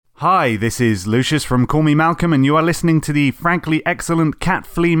Hi, this is Lucius from Call Me Malcolm, and you are listening to the frankly excellent Cat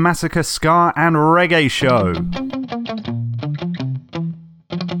Flea Massacre Ska and Reggae Show.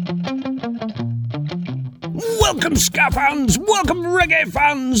 Welcome, ska fans, welcome, reggae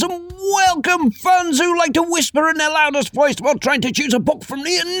fans, and welcome fans who like to whisper in their loudest voice while trying to choose a book from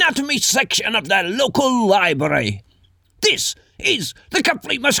the anatomy section of their local library. This is the Cat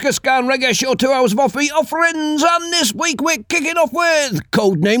Flea Massacre Ska and Reggae Show, 2 hours of offbeat offerings, and this week we're kicking off with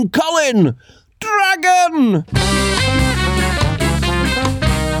Codename Colin, Dragon!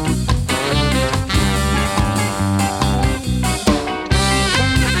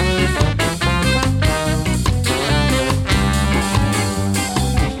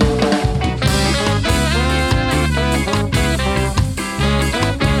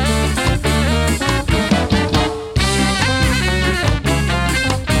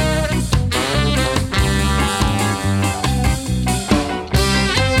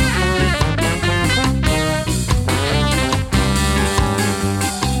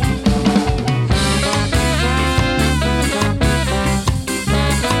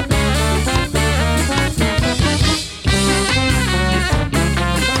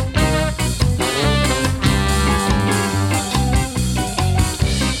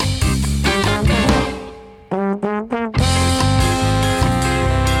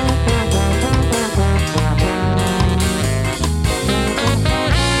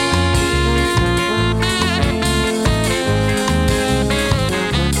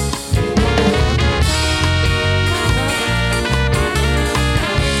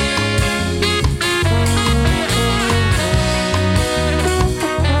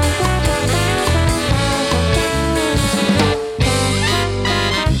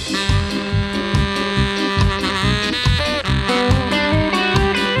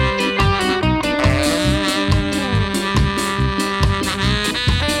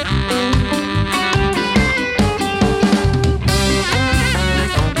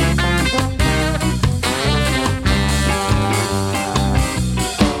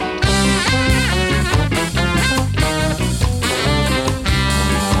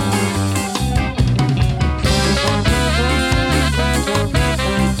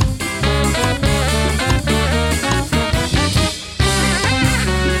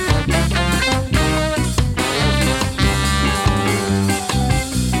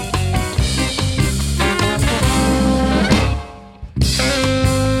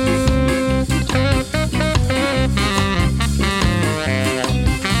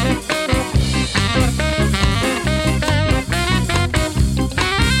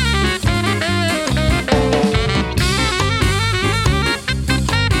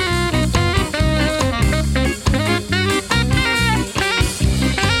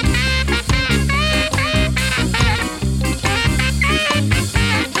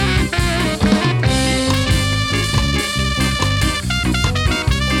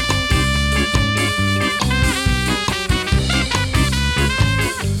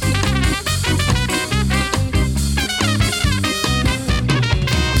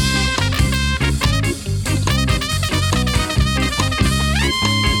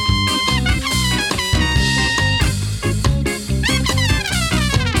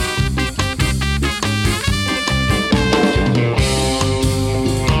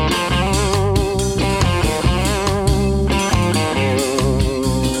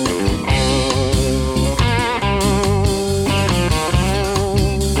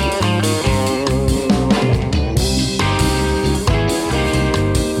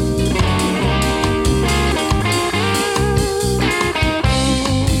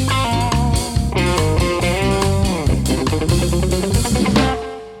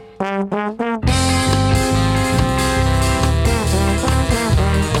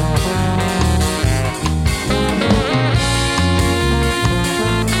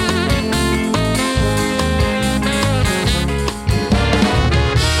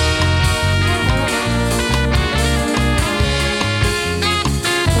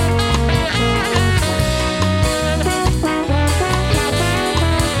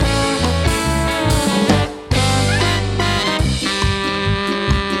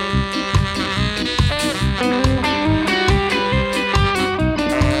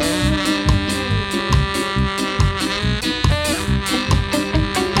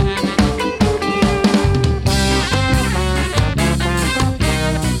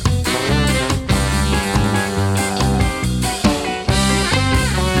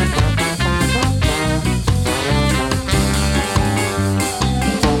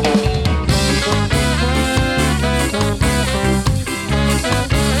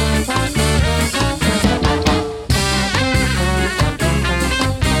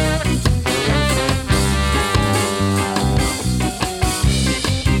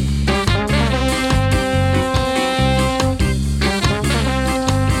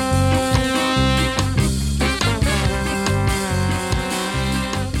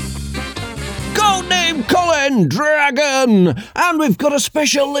 Glen Dragon. And we've got a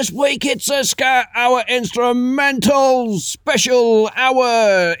special this week. It's a Ska Hour instrumental special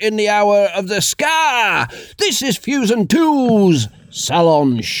hour in the hour of the ska. This is Fusion 2's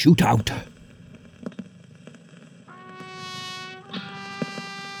Salon Shootout.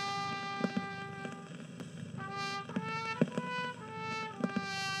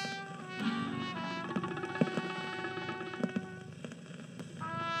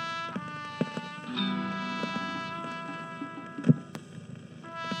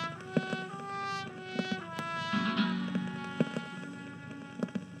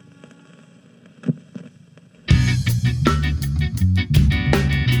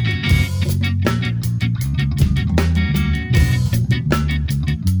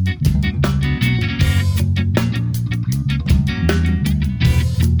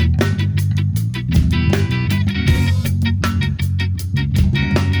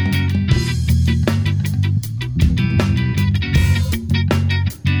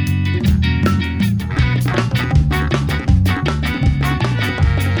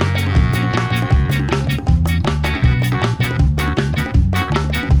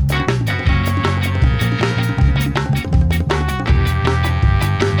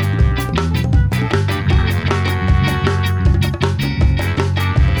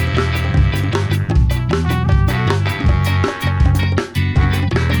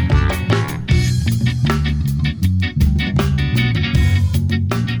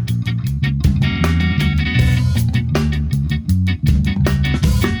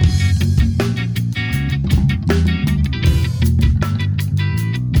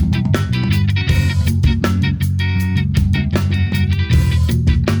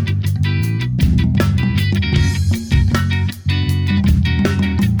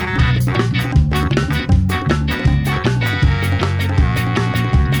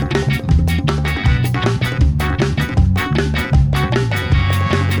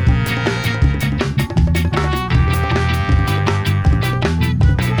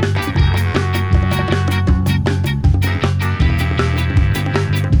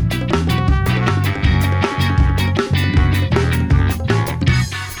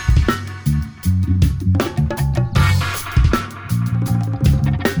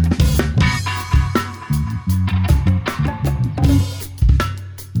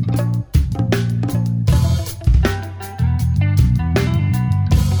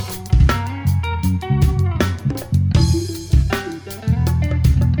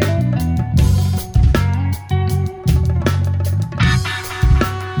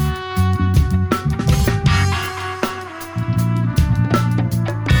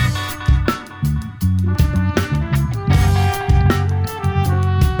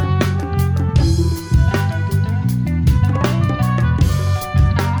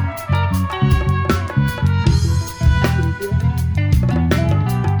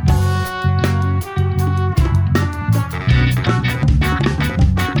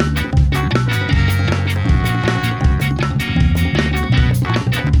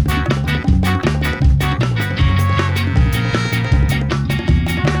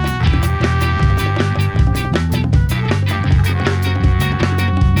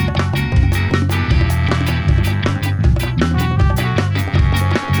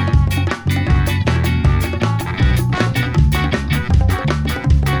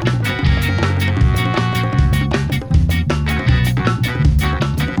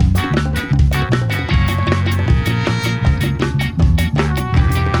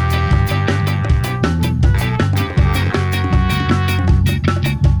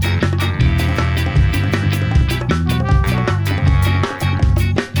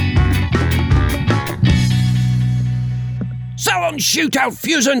 Shootout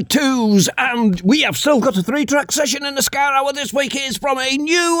Fusion 2s, and we have still got a 3-track session in the Ska Hour this week. It is from a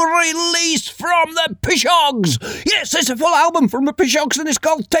new release from the Pishogs. Yes, it's a full album from the Pishogs, and it's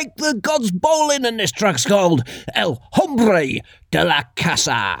called Take the Gods Bowling, and this track's called El Hombre de la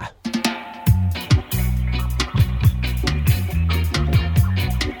Casa.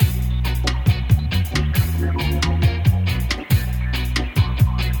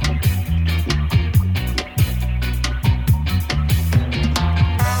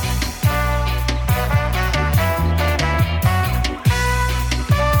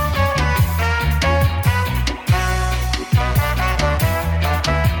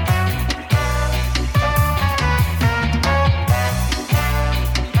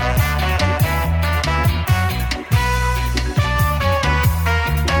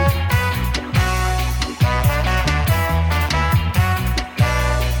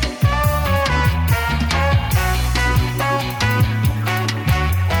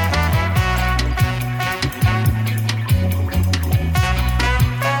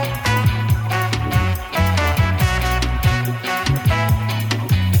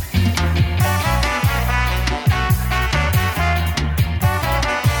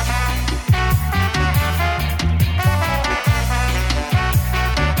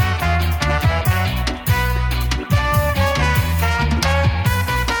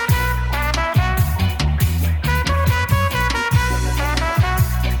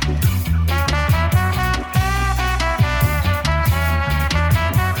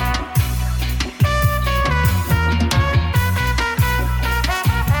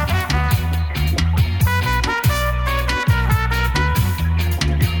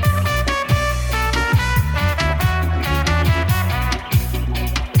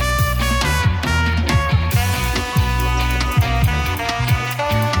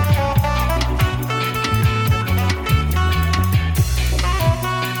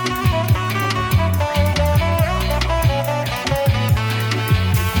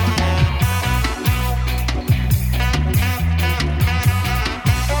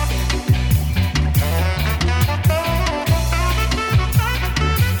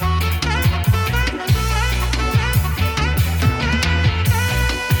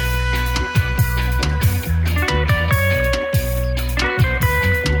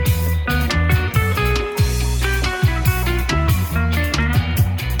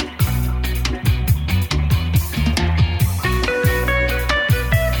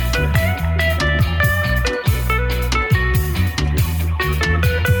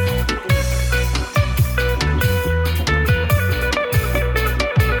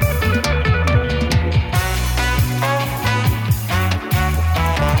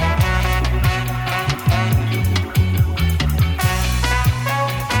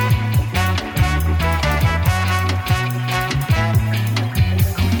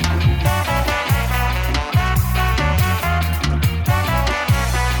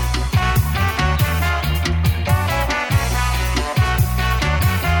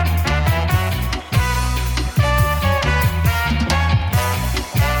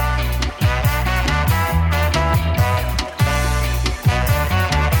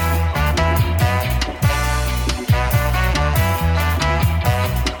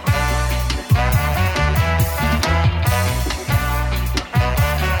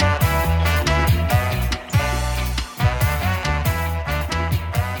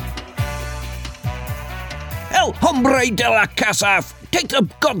 Hombre de la Casa, Take the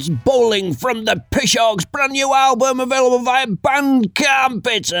Gods Bowling from the Pishogs, brand new album available via Bandcamp.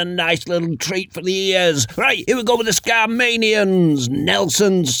 It's a nice little treat for the ears. Right, here we go with the Scarmanians,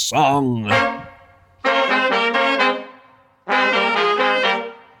 Nelson's Song.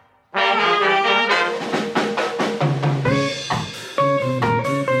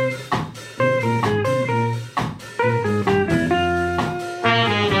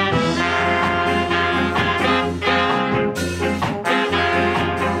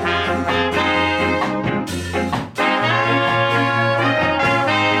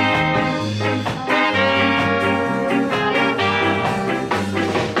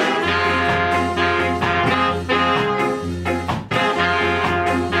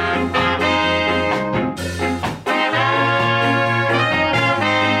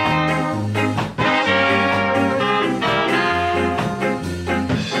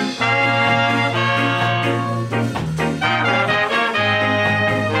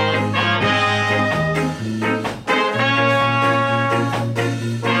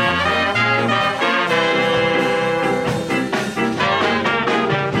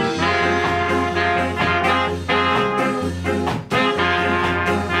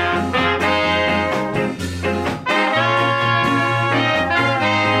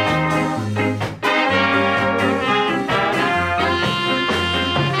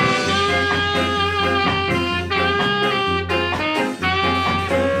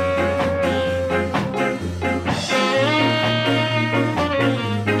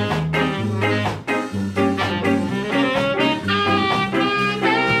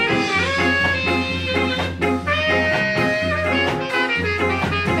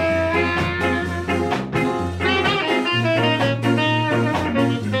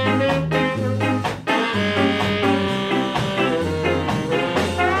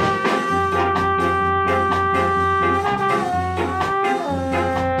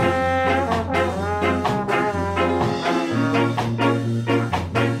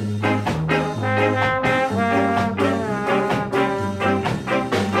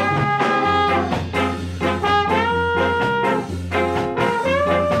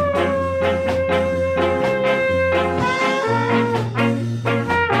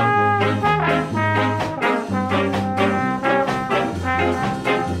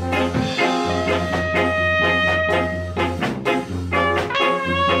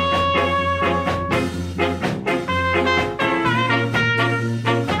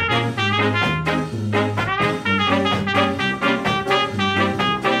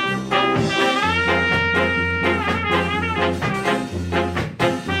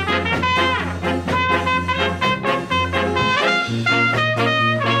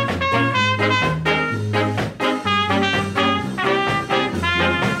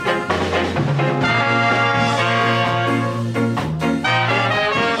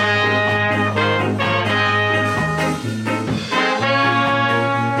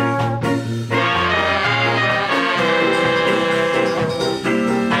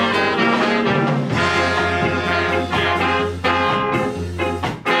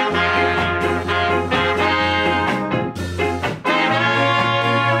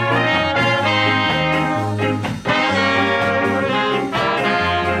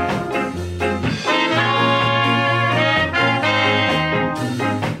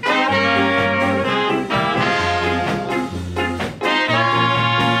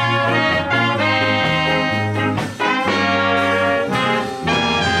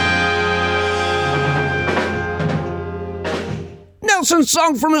 Nelson's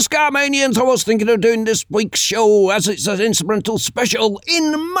Song from the Scarmanians. I was thinking of doing this week's show as it's an instrumental special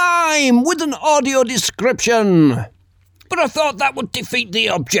in mime with an audio description. But I thought that would defeat the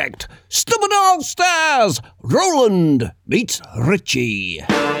object. Stubborn All-Stars, Roland meets Richie.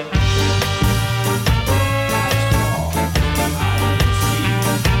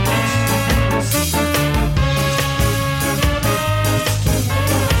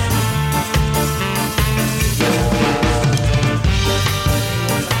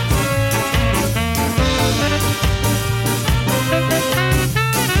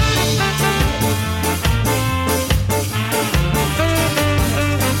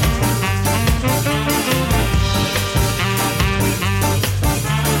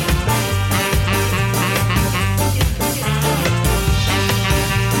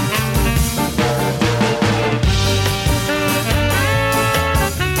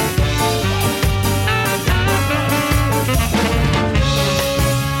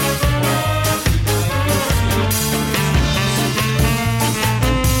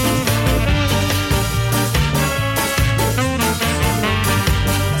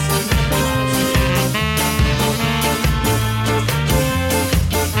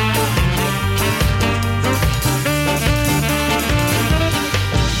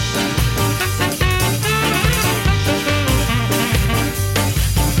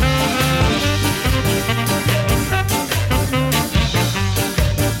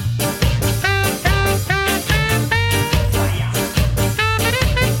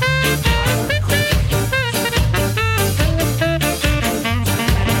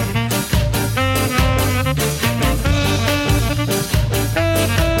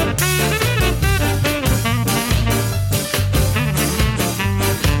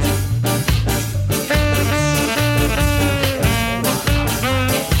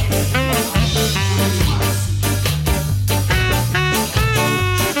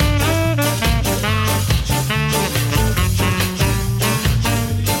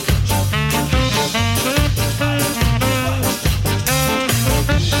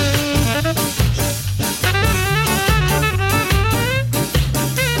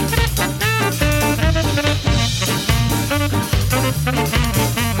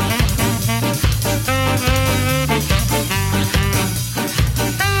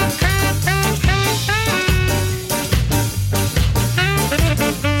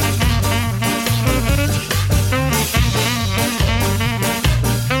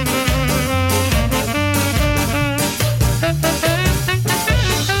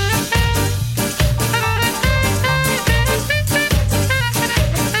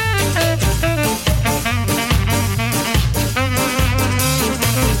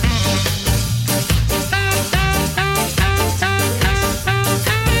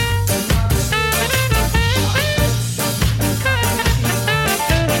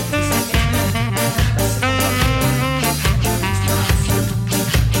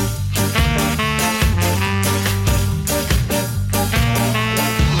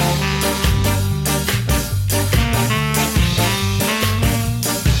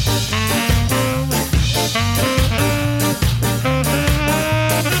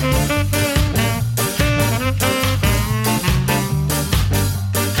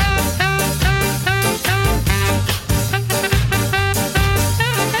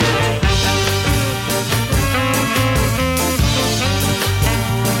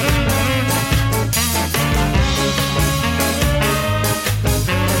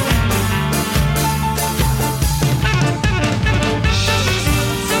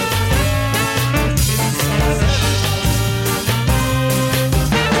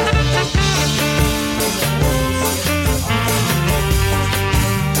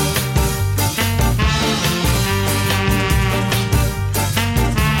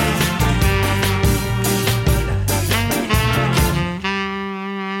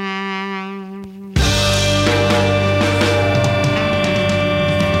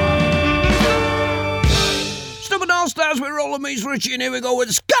 Richie, and here we go with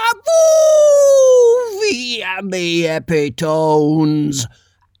Scavoo via the Epitones.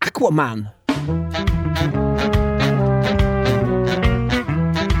 Aquaman.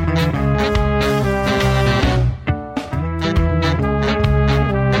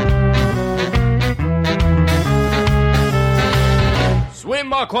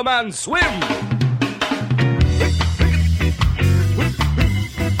 Swim, Aquaman, swim!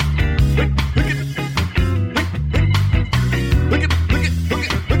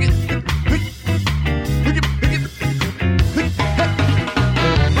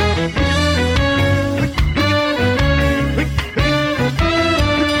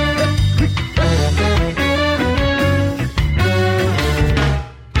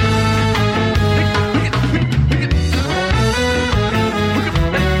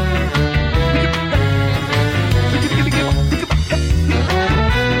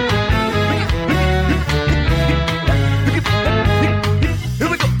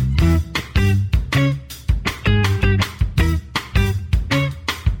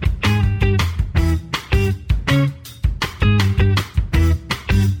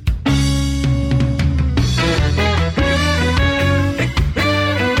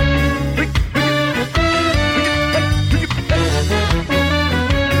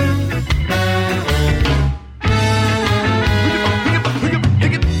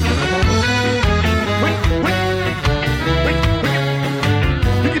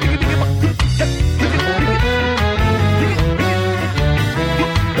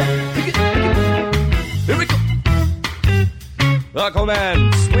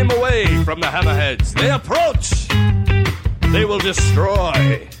 Aquaman, swim away from the hammerheads. They approach. They will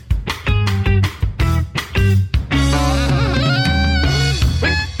destroy.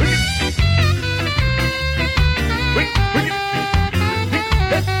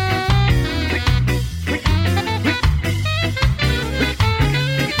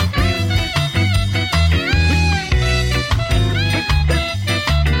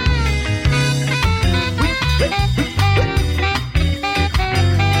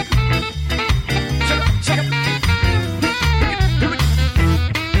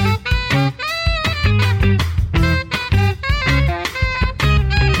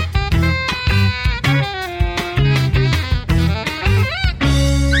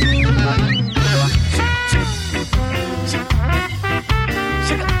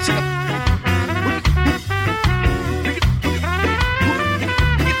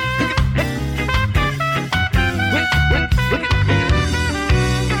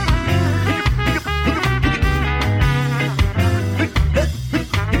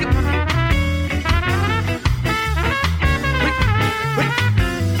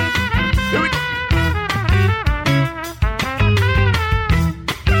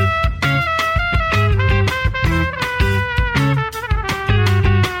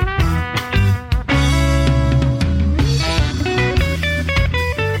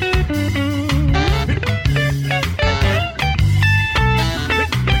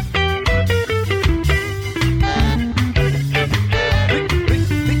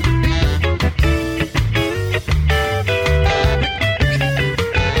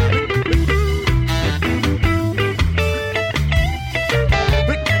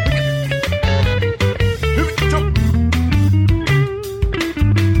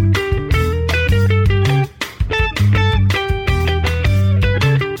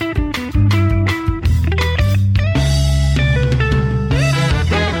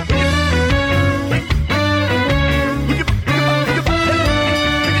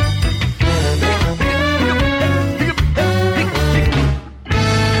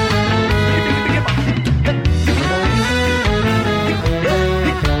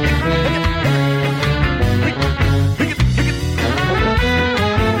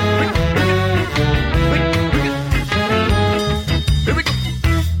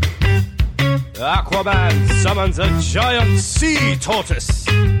 Aquaman summons a giant sea tortoise.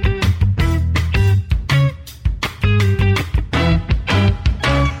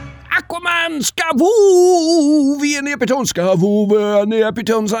 Aquaman, Scavoo via the Epitones. Scavoo via the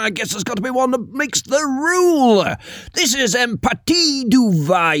Epitones. I guess there's got to be one that makes the rule. This is Empathy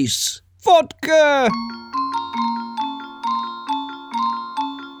Device. Vodka.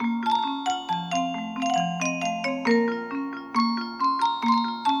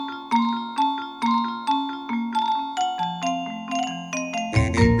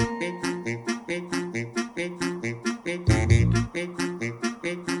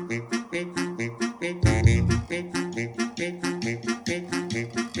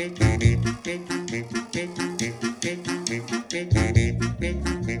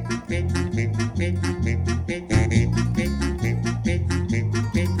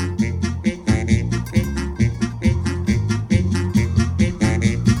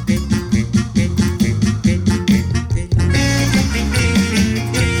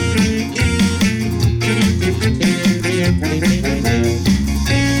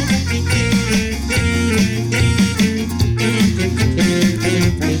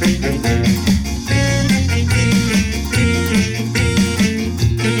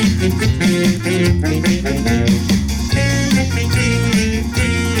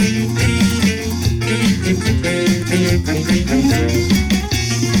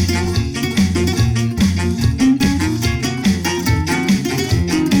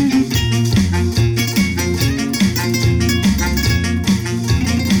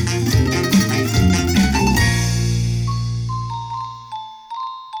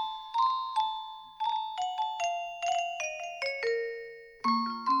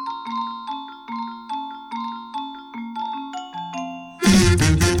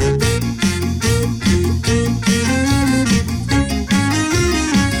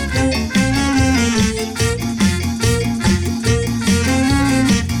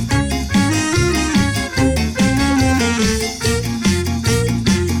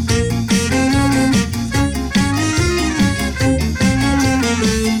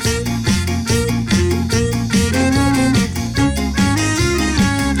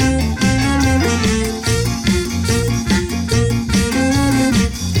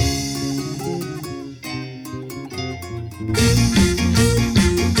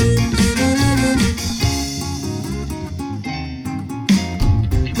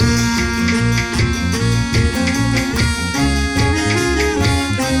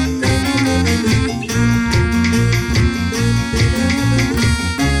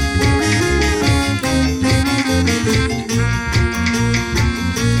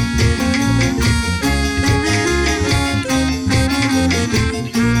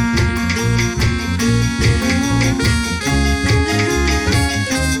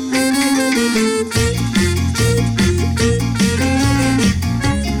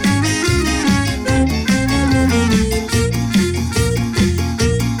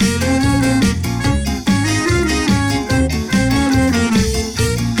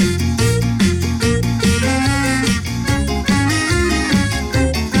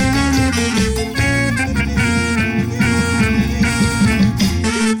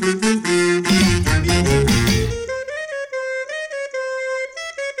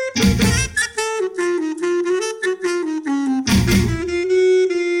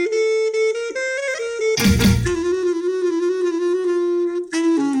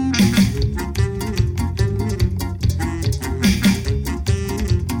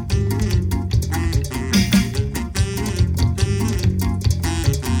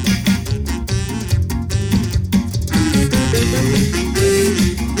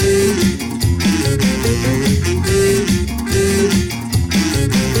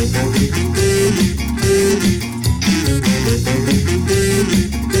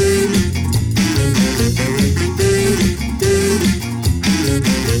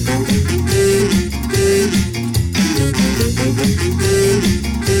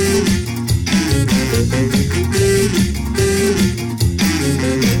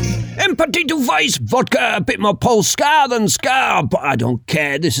 Vodka, a bit more Polska than ska, but I don't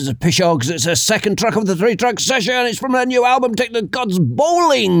care. This is a pisho because it's the second track of the 3-track session. It's from their new album, Take the Gods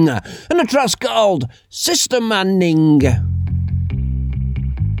Bowling, and the track's called Sister Manning.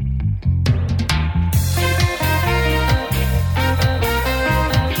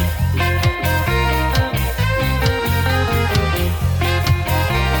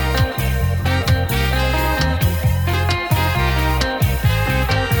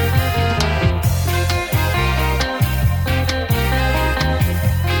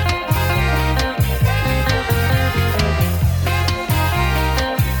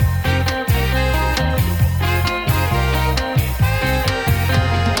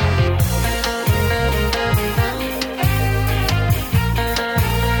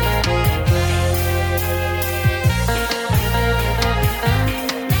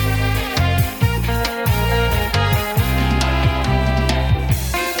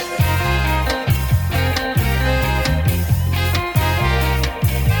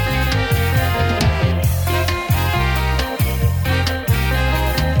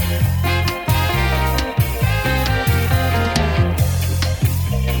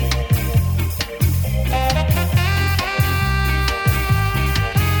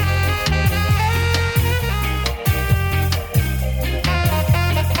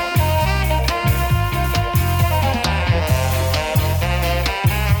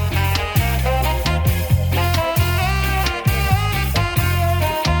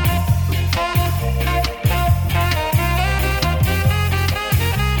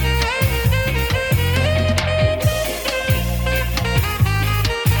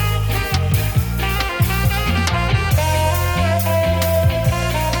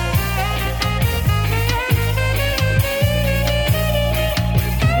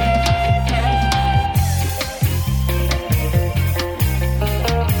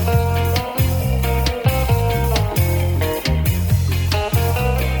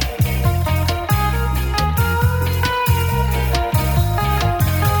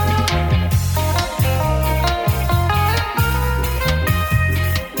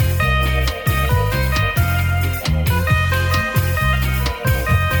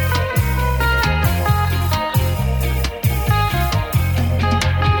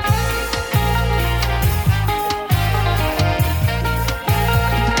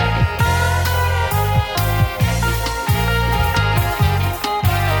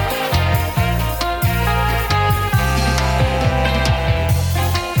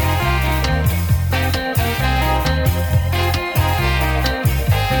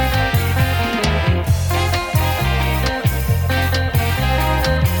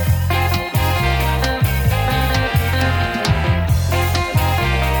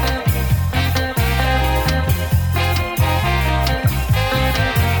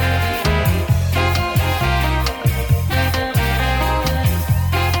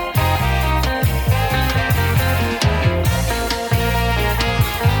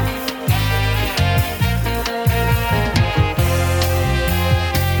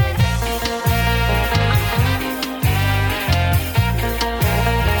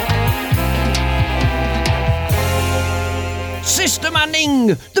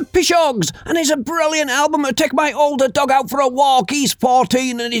 Introducing The Pishogs, and it's a brilliant album to take my older dog out for a walk. He's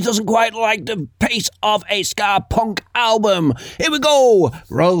 14 and he doesn't quite like the pace of a ska punk album. Here we go,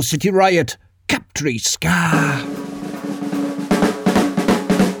 Royal City Riot, Captree Ska.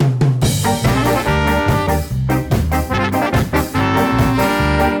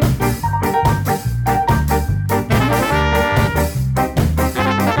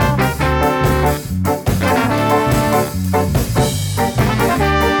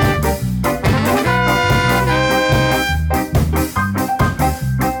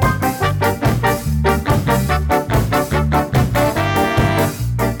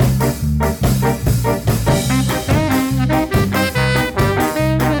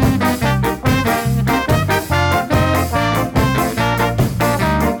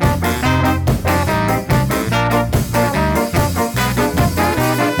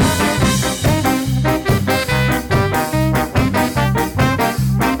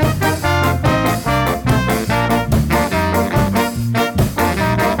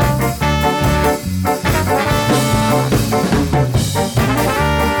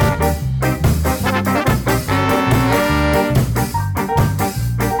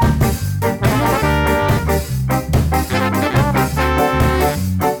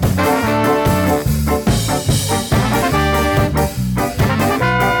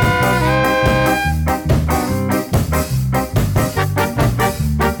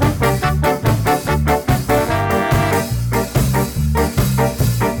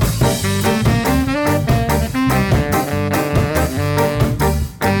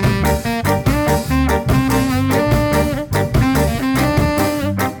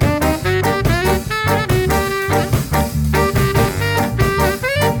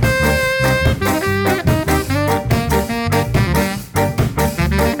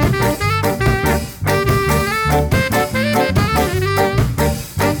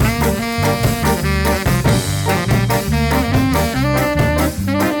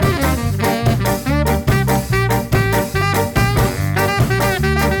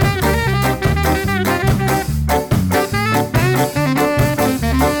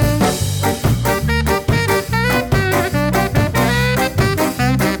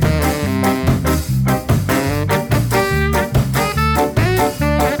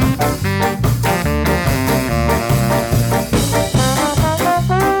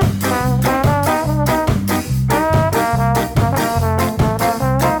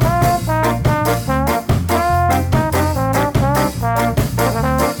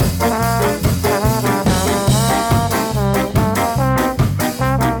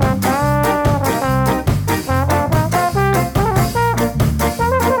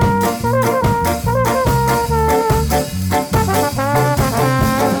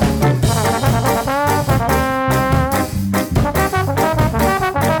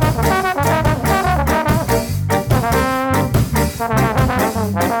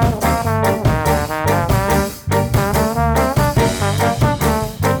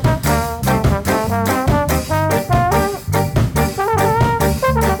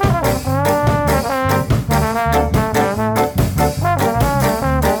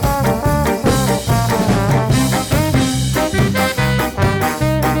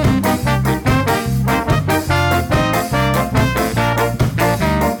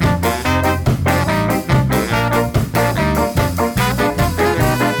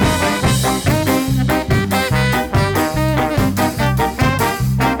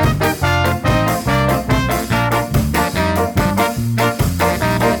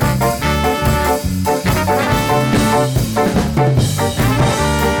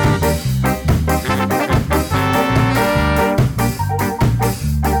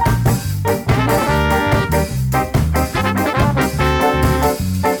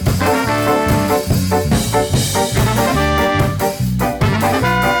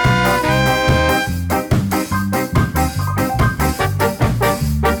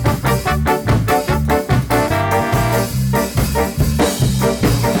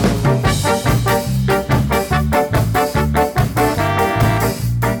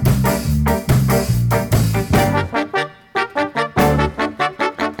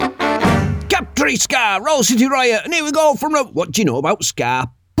 Ska, Royal City Riot, and here we go from What Do You Know About Ska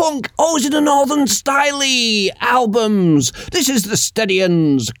Punk? Oh, is it a Northern Styley albums? This is the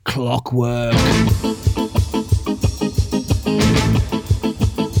Steadians, Clockwork.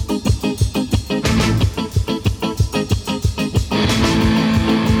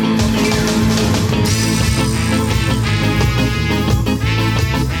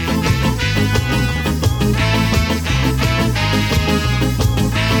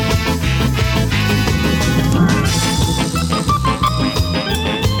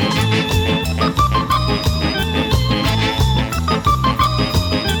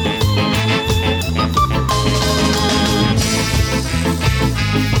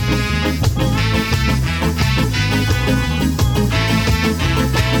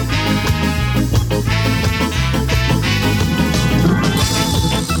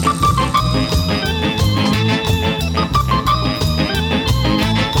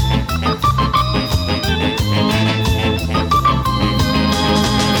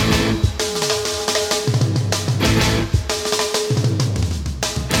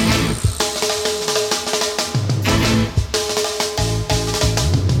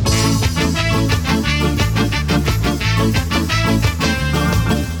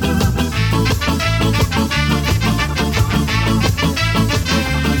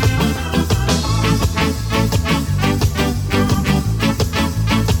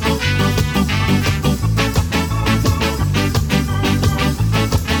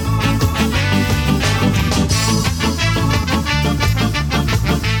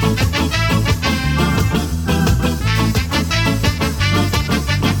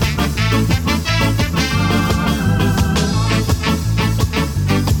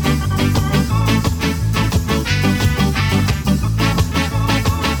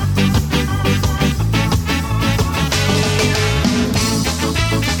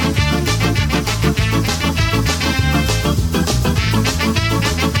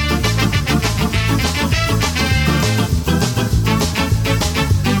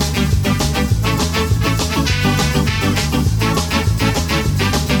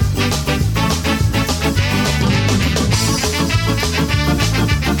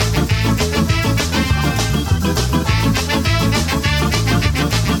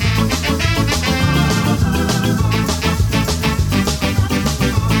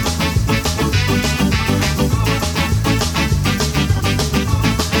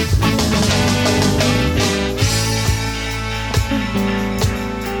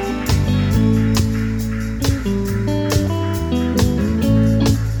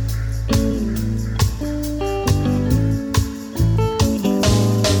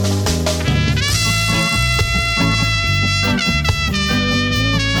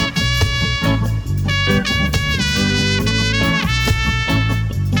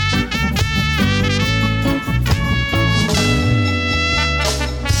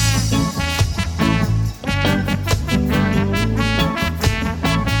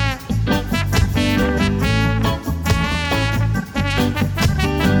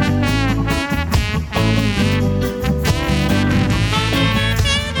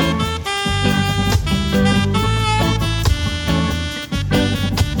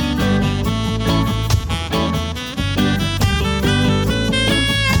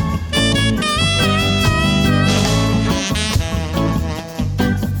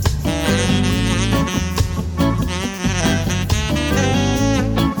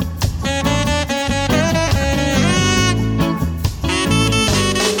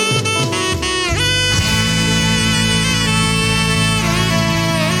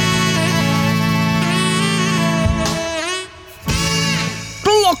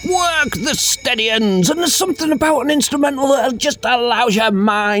 the steady ends, and there's something about an instrumental that just allows your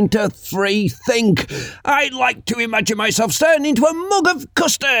mind to free think. I like to imagine myself staring into a mug of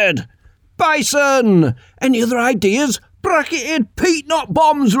custard. Bison! Any other ideas? Bracketed Pete Not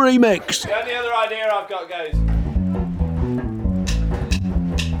Bombs remix. The only other idea I've got, guys.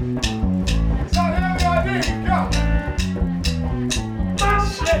 It's not the only idea you've got.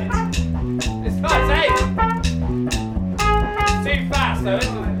 Shit! It's not safe. It's too fast, though,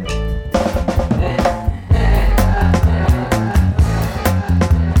 isn't it?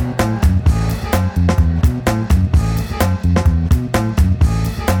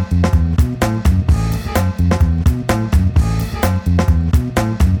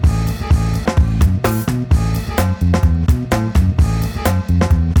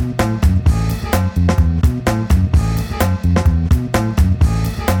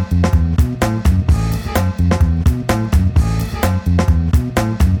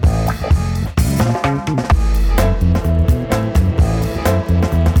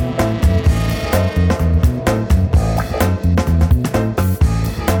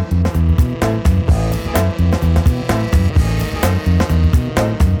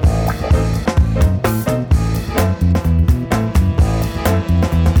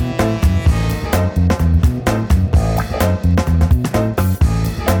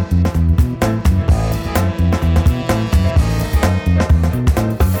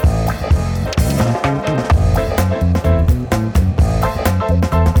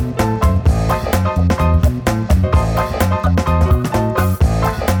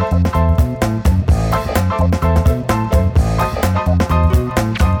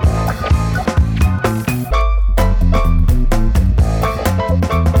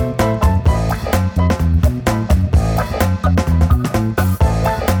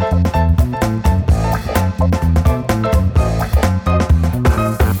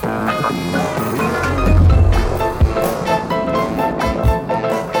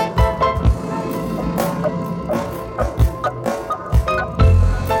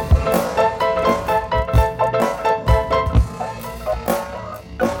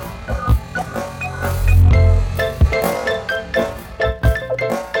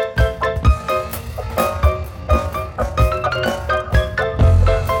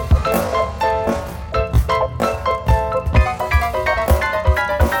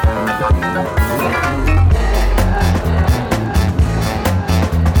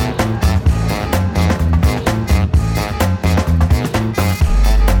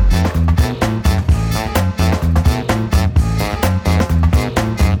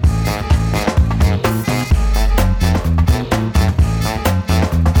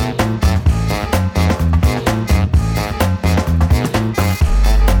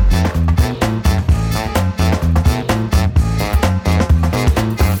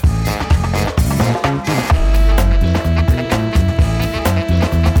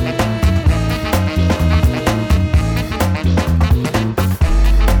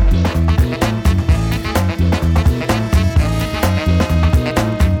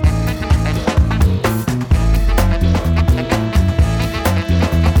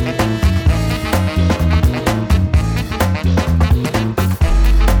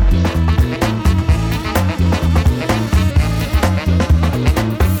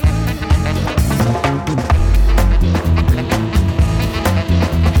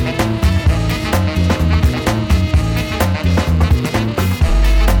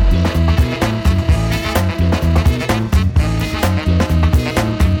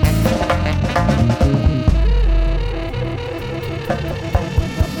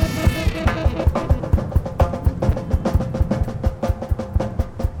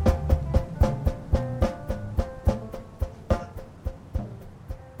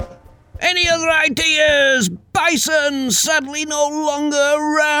 Any other ideas? Bison, sadly no longer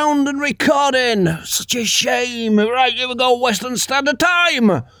around and recording. Such a shame. Right, here we go, Western Standard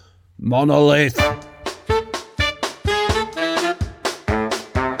Time. Monolith.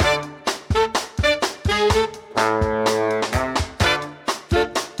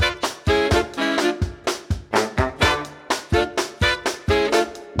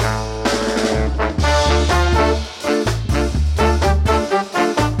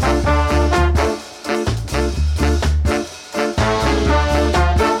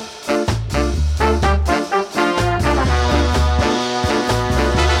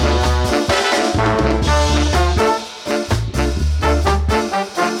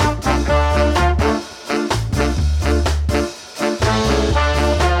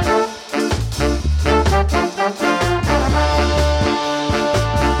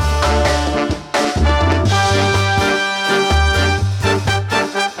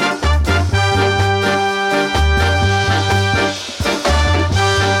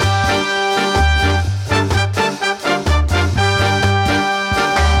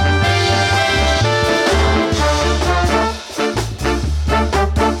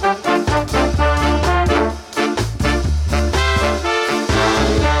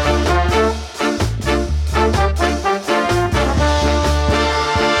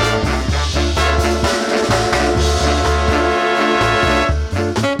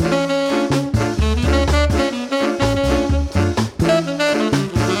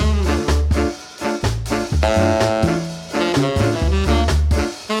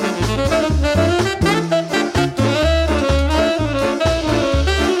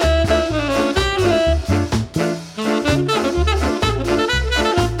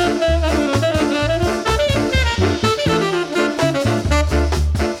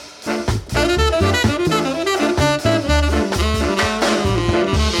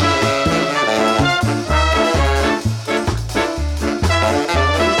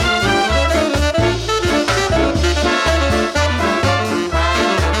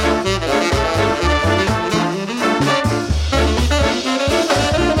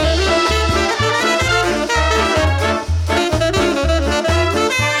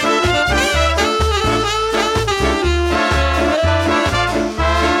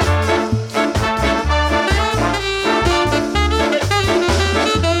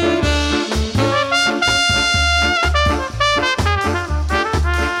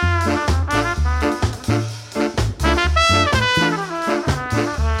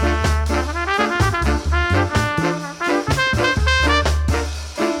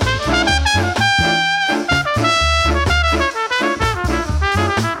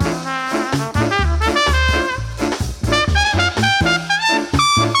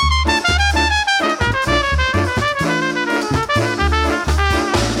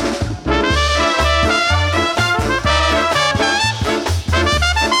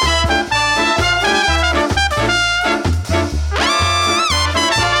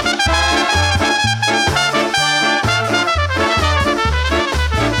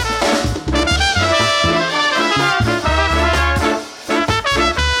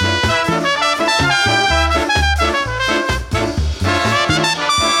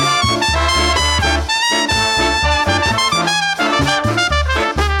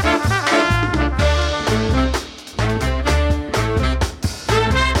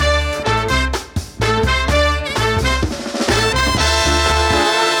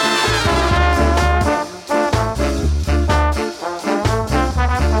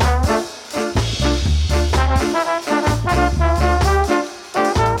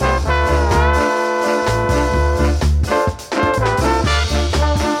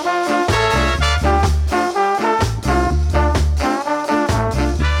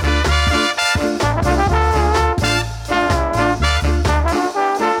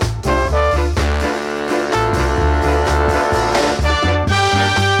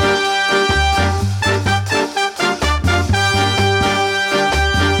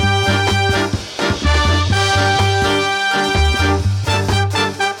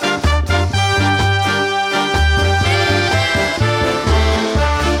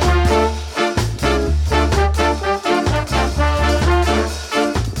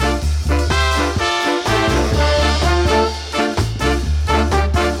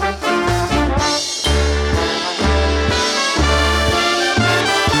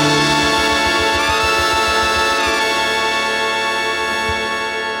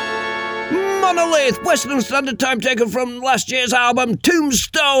 with Western Standard Time taken from last year's album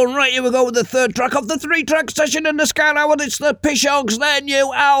Tombstone. Right, here we go with the third track of the 3-track session in the Sky Hour. It's the Pishogs, their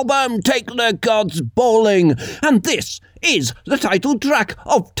new album, Take the Gods Bowling. And this is the title track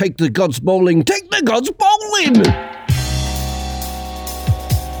of Take the Gods Bowling. Take the Gods Bowling!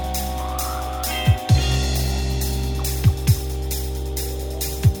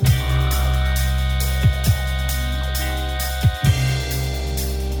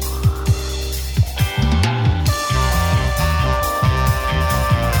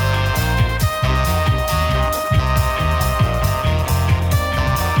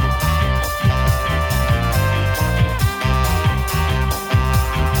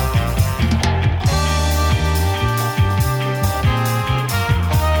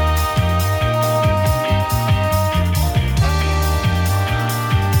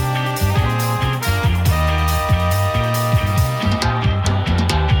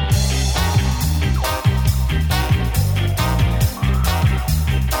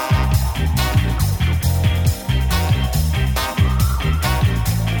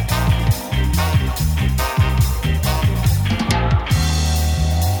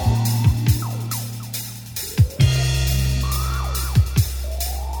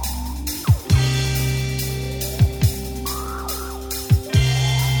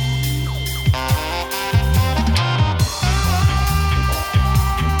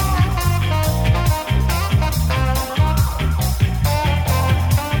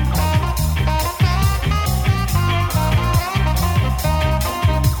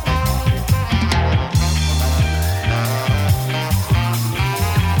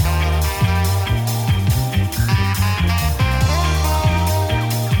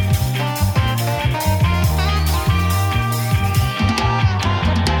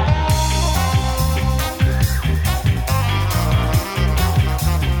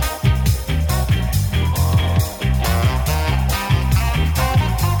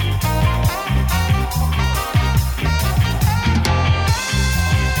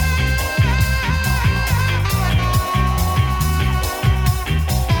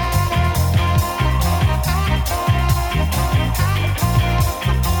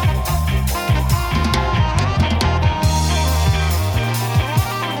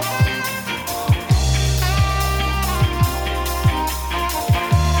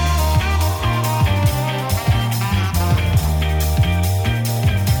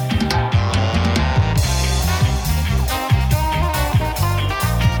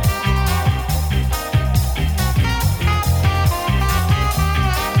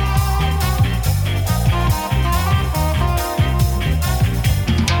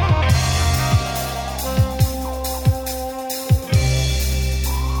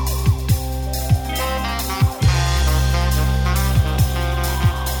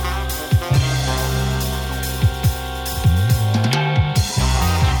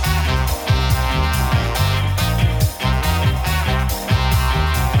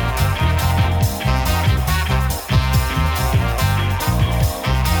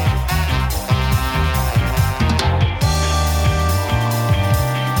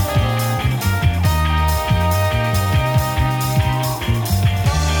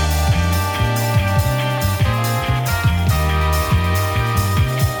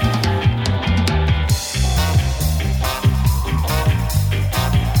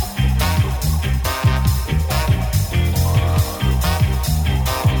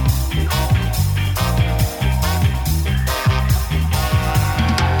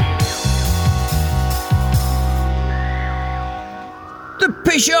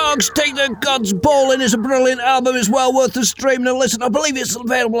 Pishogs, Take the Gods Bowling is a brilliant album. It's well worth the stream and a listen. I believe it's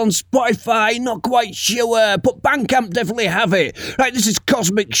available on Spotify, not quite sure, but Bandcamp definitely have it. Right, this is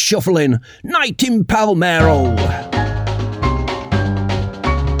Cosmic Shuffling, Night in Palmero.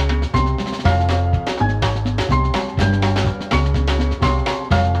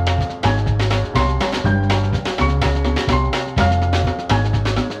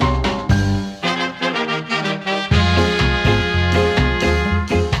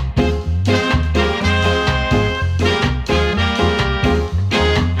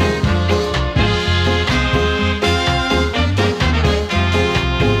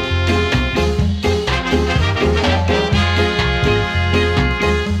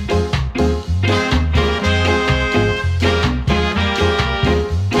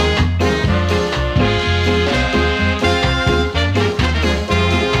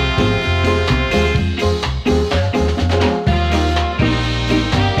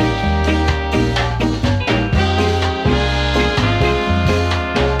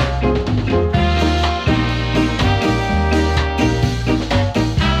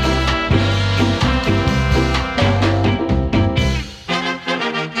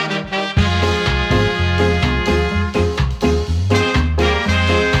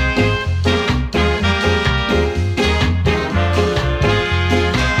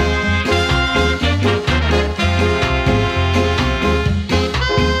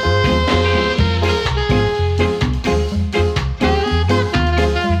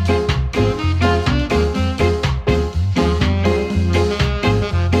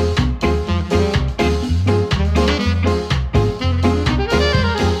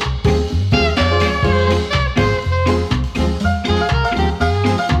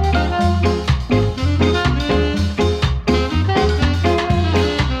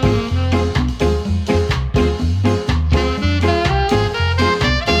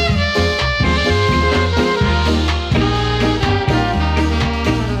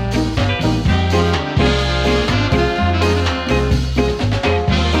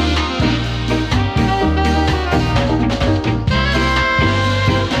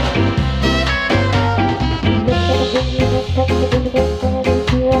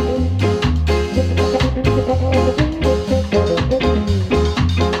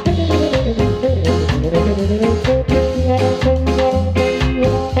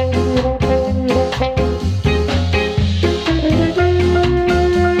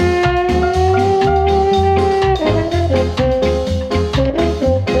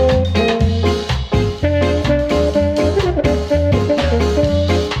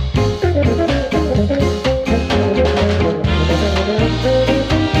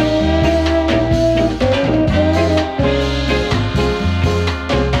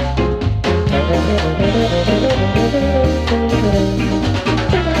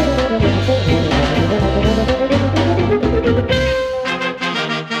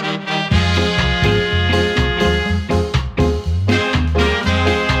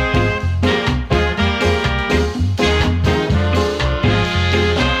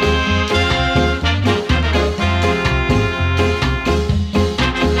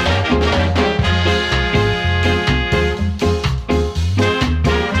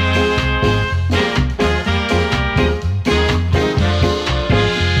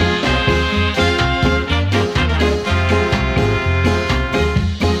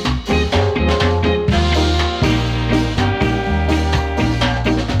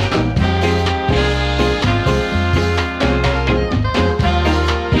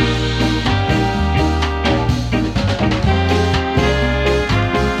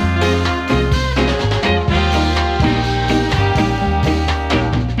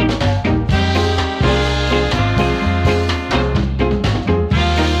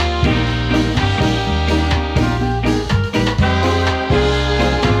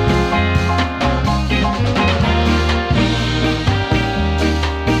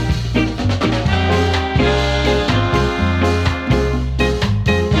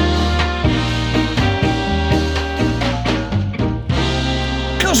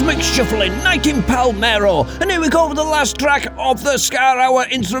 Cosmic Shuffling, Night in Palmero. And here we go with the last track of the Ska Hour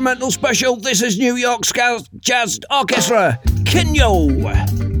instrumental special. This is New York Ska Jazz Orchestra, Kenyo.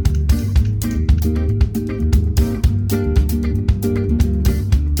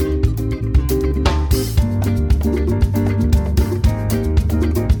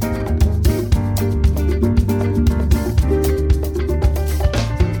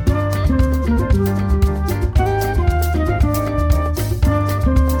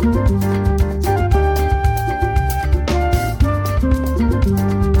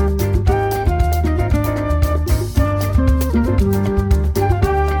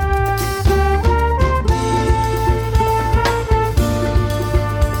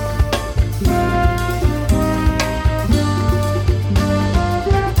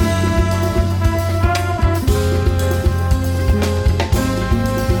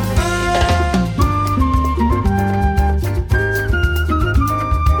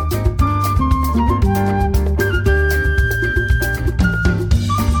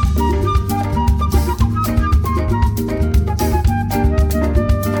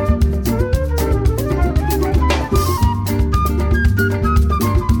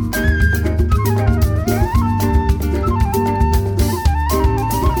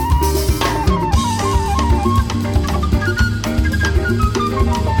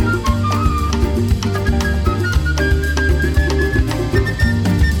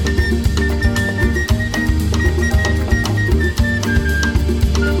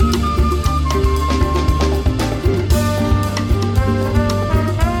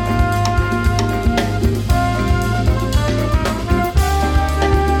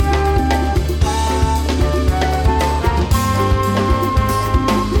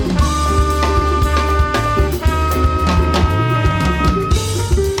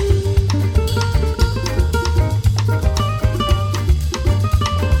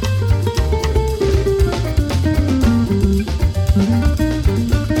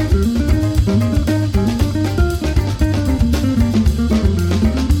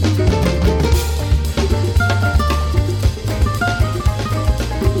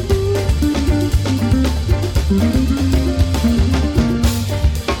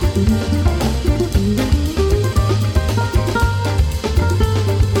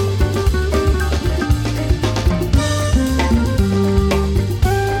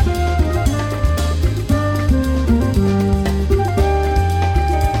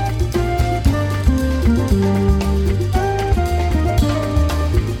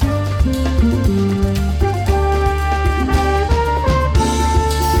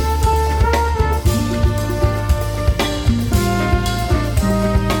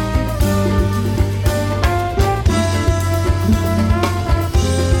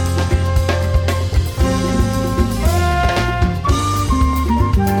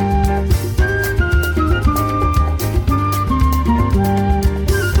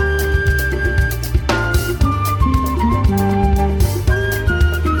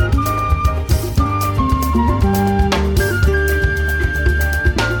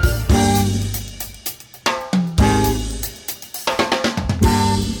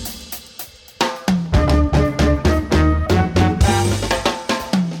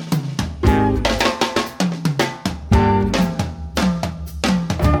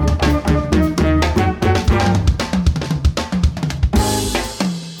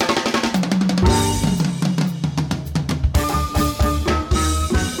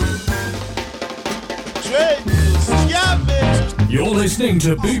 You're listening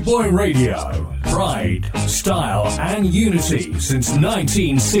to Boot Boy Radio. Pride, style, and unity since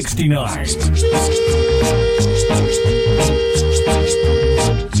 1969.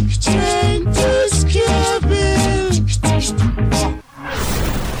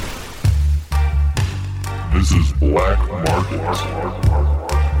 This is Black Market.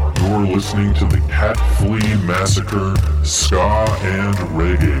 You're listening to the Cat Flea Massacre Ska and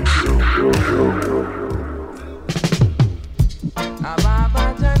Reggae Show.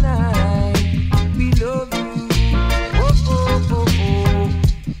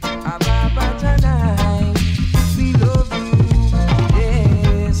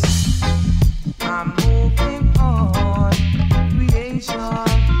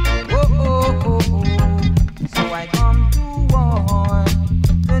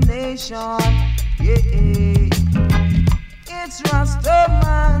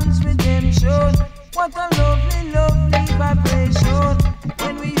 What a lovely, lovely vibration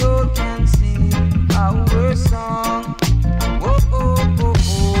when we all can sing our song. Oh, oh, oh,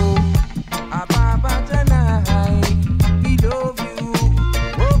 oh. Ababa tonight, we love you.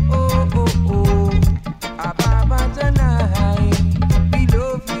 Oh, oh, oh, oh. Ababa tonight, we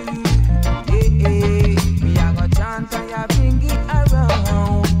love you.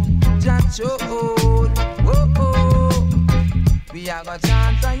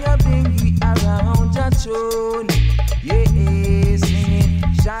 tune. Yeah, singing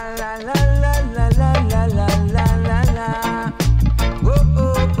sha la la la la la la la la la la. Oh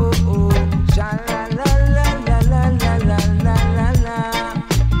oh oh oh, sha la la la la la la la la la la.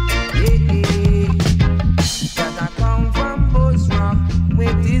 Yeah, that I come from Bosra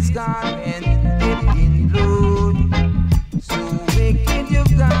with this garment dipped in blood. So wicked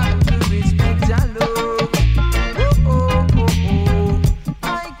you've got to respect your Lord. Oh oh oh oh, I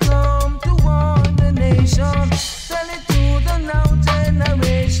come to warn the nation, tell it to the now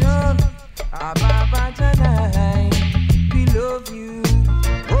generation. Ababa Janai, we love you.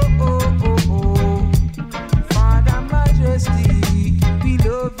 Oh oh oh oh, Father Majesty, we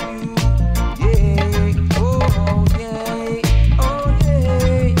love you. Yeah, oh yeah, oh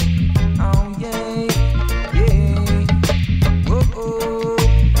yeah, oh yeah, yeah. Oh oh,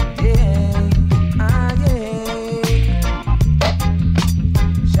 yeah, ah yeah.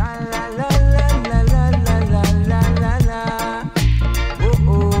 Sha la la la la la la la la la la. Oh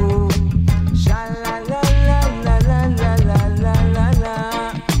oh, sha la la la la la la la la la la.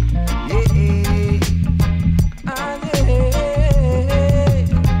 Yeah, ah yeah,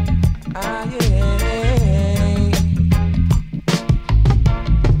 ah yeah.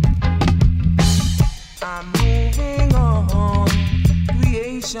 I'm moving on,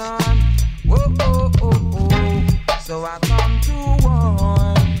 creation. Whoa, oh, oh, oh. So I come to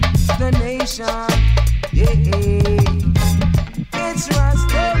warn the nation. Yeah, it's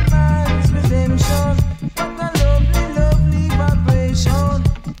Rastaman's redemption. What a lovely, lovely vibration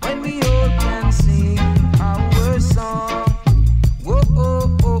when we all can sing our song. Whoa,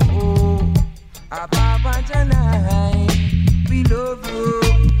 oh, oh, oh. Ababa Janai, we love you.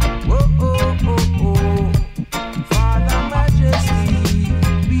 Whoa, oh, oh, oh. Father Majesty,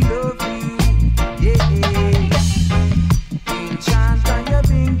 we love you. Yeah, enchant on your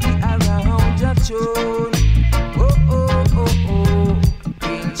bingy around your tune. Oh, oh, oh, oh.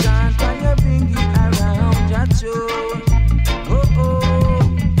 Enchant on your bingy around your tune. Oh, oh.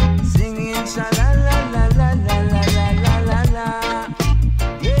 Singing sha la la la la la la la la la.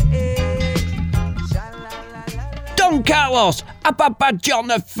 Yeah, sha la la la la. Don Carlos, Ababa John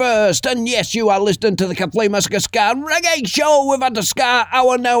the First, and yes, you are listening to the Cat Flea Massacre Ska and Reggae Show. We've had a Ska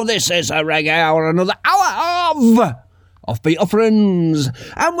hour now. This is a Reggae hour, another hour of offbeat offerings,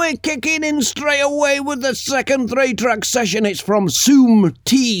 and we're kicking in straight away with the second 3-track session. It's from Soom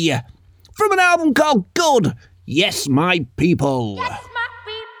T, from an album called Good. Yes, my people. Yes, my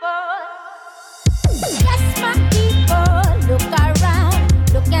people. Yes, my people. Look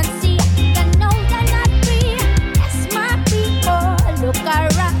around, look and see. You know you're not free. Yes, my people. Look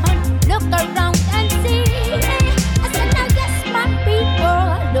around and see. I said now, yes, my people.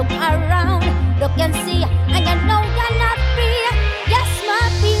 Look around, look and see. And you know you're not free. Yes, my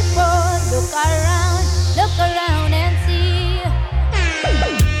people. Look around and see.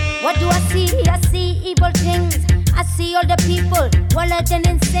 What do I see? I see evil things. I see all the people walking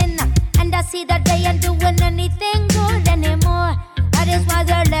in sin, and I see that they ain't doing anything good anymore. That is why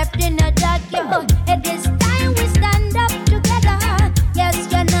they're left in the darkness. It is time we stand up together. Yes,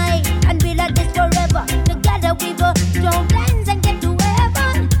 unite and be like this forever. Together we will throw hands and get to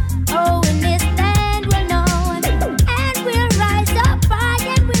heaven. Oh, in this land we'll know, and we'll rise up high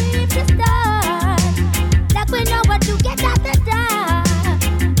and reach the stars. Like we know what to get out the dark,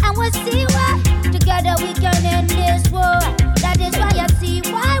 and we'll see what together we can end this war. That is why I see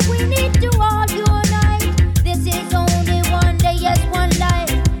why we need to all unite. This is only one day, yes, one life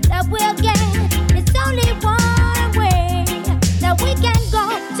that we'll get. It's only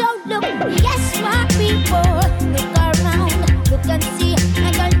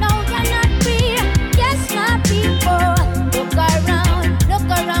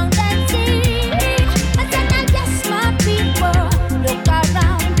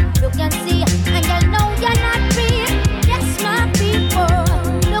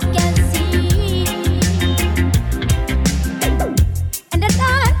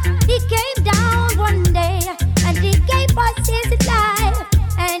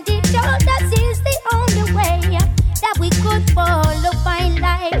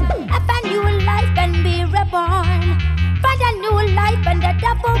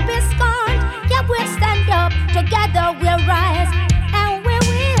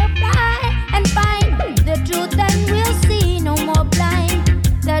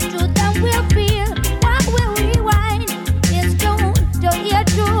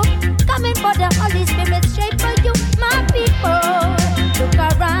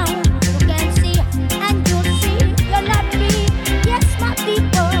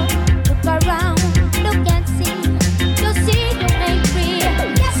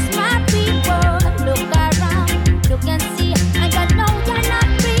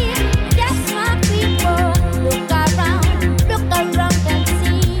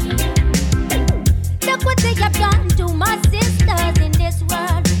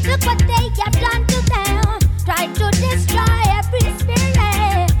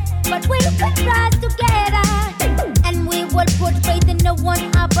we rise together, and we will put faith in the one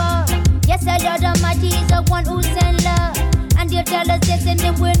above. Yes, our Lord Almighty is the one who sent love, and He'll tell us yes, and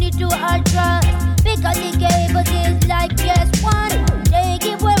then we need to all trust, because He gave us His life. Yes, one day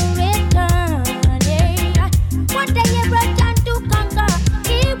He will return. Yeah. One day He will return to conquer.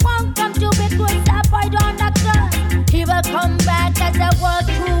 He won't come to be crucified on the cross. He will come back as a world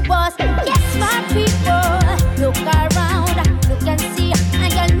true boss. Yes, my people, look around, look and see,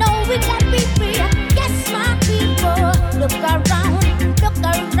 and you know we can be free. Yes, my people, look around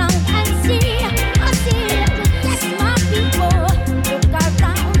and see. I see it. Yes, my people, look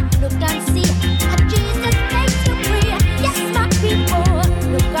around, look and see. Jesus makes you free. Yes, my people,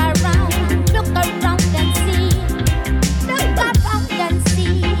 look around and see. Look around and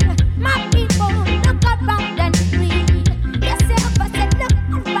see. My people, look around and free. Yes, I said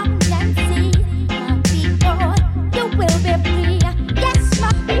look around and see. My people, you will be free. Yes,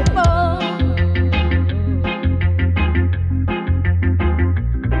 my people.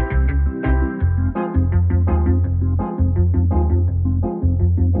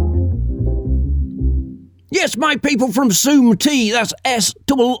 Yes, my people from Soom-T, that's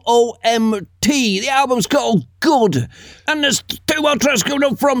S-O-O-M-T. The album's called Good. And there's two more tracks coming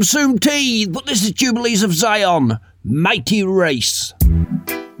up from Soom-T, but this is Jubilees of Zion, Mighty Race.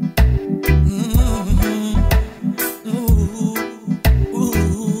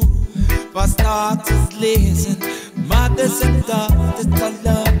 For starters, listen, mothers and daughters, I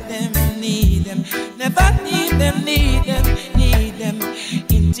love them, need them, never need them, need them, need them.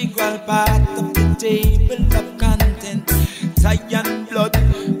 Integral part of the table of content. Zion blood,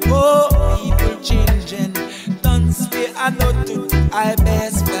 oh, people changing. Don't we are not to do our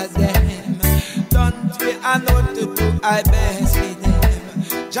best for them. Don't we are not to do our best for them.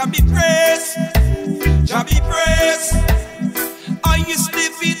 Jah be praised, Jah be praised. Are you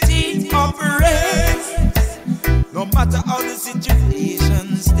stability operates? No matter how the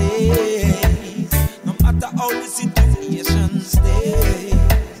situation stays, no matter how the situation stays.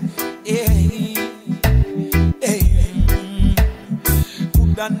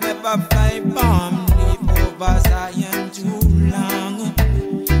 Could I never fly bomb, live over Zion too long?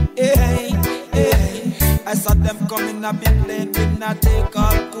 I saw them coming up in plane with not take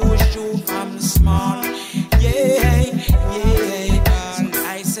off cool shoe from small. And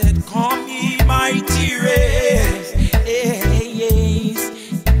I said, come ye mighty race.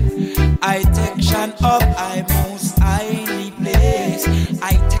 I take Shan up, I most highly place.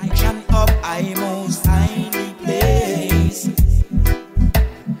 I take Shan up, I most highly place.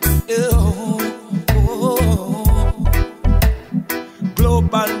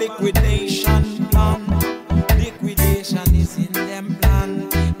 Global liquidation plan. Liquidation is in them plan.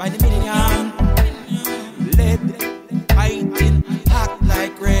 By the million. Lead, fighting, hot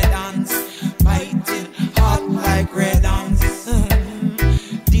like red ants. Fighting, hot like red ants.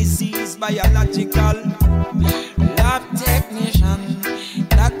 Disease, biological. Lab technician.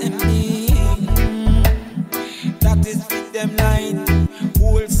 That them mean. That is with them line.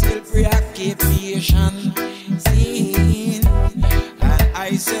 Wholesale preoccupation. Seen. And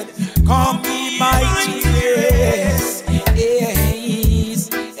I said, come be mighty grace.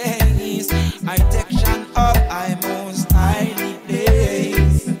 I take Shan up, I most highly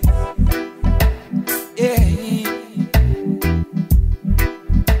place.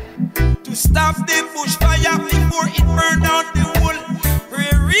 To stop the bushfire before it burned down the whole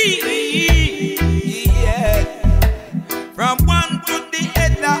prairie. From one to the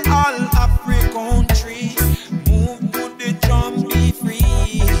other, all African tree. Move to the drum, be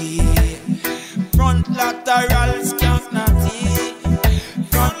free. Front lateral skank natty.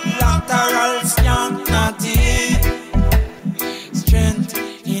 Front lateral skank natty. Strength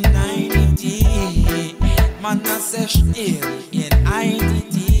in identity. Man a session in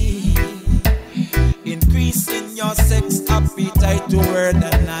identity. Increasing your sex appetite toward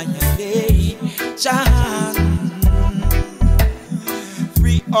annihilation.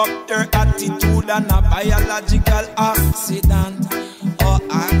 Free up your attitude and a biological accident or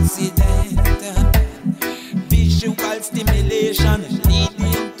accident. Visual stimulation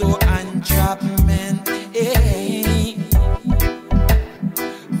leading to entrapment.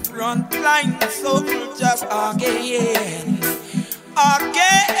 Frontline soldiers again.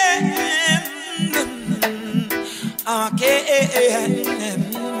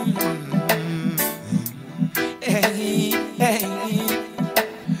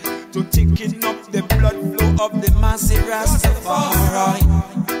 To taking up the blood flow of the massive Rastafari.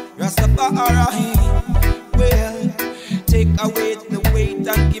 Well, take away the weight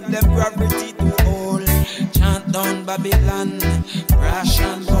and give them gravity to all. Chant down Babylon, crash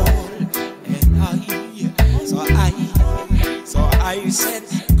and roll. said,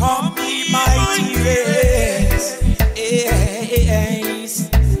 come ye mighty race.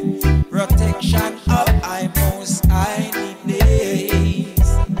 Protection of I most highly place.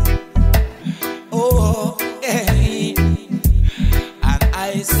 Oh, hey. And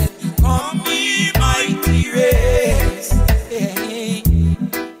I said, come ye mighty race.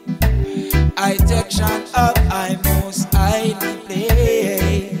 Protection of I most highly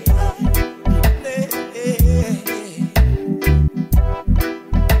place.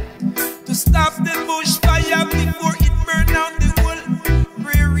 To stop the bushfire before it burn down the whole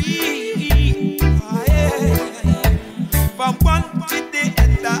prairie. From one to the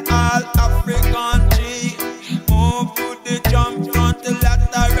end of all African tree. Move to the jump front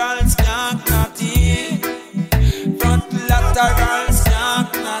lateral skank natty. Front lateral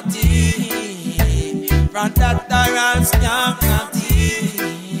skank natty. Front lateral skank natty.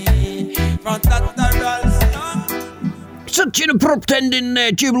 Front lateral skank. Such a pretending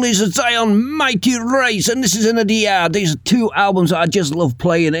Jubilees of Zion, Mighty Race, and this is Inna the Yard. These are two albums that I just love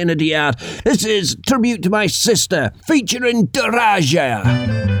playing, Inna the Yard. This is Tribute to My Sister, featuring Daraja.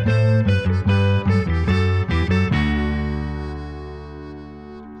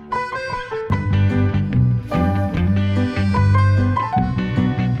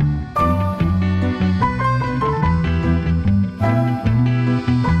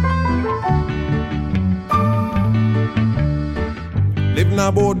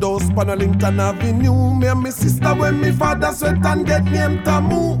 About those Panelington Avenue. Me and my sister when me father sweat and get named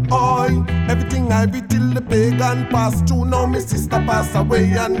Tamu. Oi, everything I be till the pagan pass through. Now my sister pass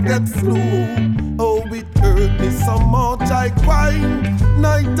away and get flu. Oh, it hurt me so much I cry.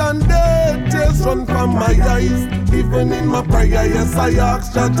 Night and day, tears run from my eyes. Even in my prayer, yes I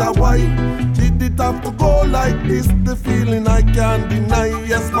ask Jaja why. Did it have to go like this? The feeling I can't deny.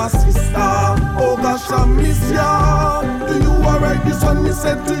 Yes, my sister. Oh gosh, I miss ya. Do you alright? This one me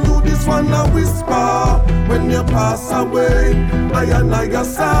said to you. This one I whisper. When you pass away, I and I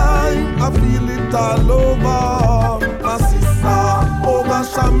sigh. I feel it all over. My sister. Oh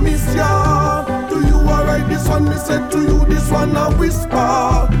gosh, I miss ya. Do you alright? This one me said to you. This one I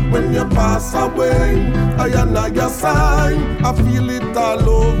whisper. When you pass away, I and I sigh. I feel it all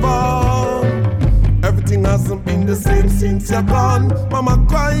over. Everything hasn't been the same since you're gone. Mama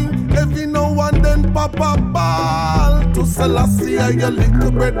crying every now and then. Papa ball to Selassie, your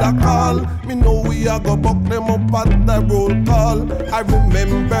little brother call. Me know we are go buck them up at the roll call. I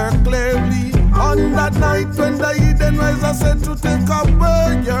remember clearly on that night when the Eden rise, I said to take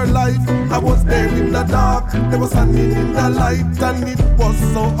away your life. I was there in the dark, they were standing in the light, and it was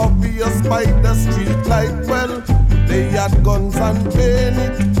so obvious by the street light. Well, they had guns and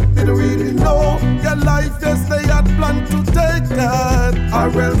bayonets. Didn't really know your life, yes, they had planned to take it,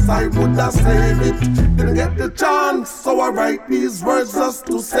 or else I would have saved it. Didn't get the chance, so I write these words just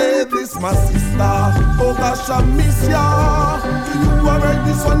to say this, my sister. Oh gosh, I miss ya. Do you alright?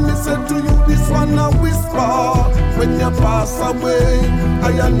 This one me said to you, this one I whisper. When you pass away,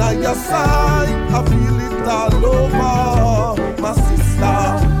 I and I sigh. I feel it all over, my sister.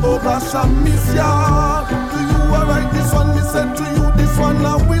 Oh gosh, I miss ya. Do you alright? This one me said to you, this one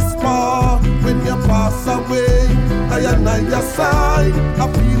I whisper. When you pass away, I and I sigh. I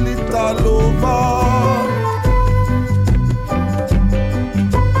feel it all over.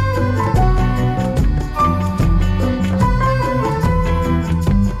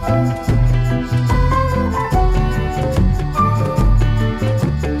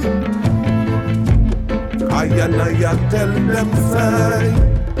 I and I tell them say,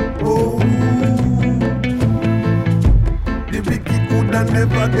 oh, the wicked could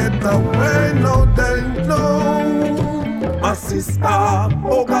never get away, no they know. My sister,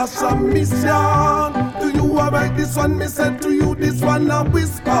 oh gosh, I miss ya. Do you alright? This one me said to you, this one I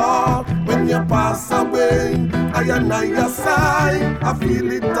whisper. When you pass away, I and I sigh. I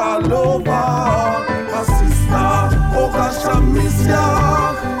feel it all over. My sister, oh gosh, I miss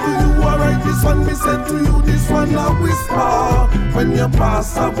ya. Do you alright? This one me said to you, this one I whisper. When you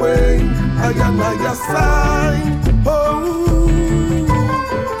pass away, I and I sigh. Oh.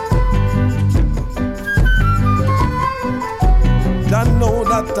 I know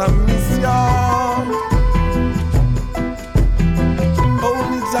that I miss ya.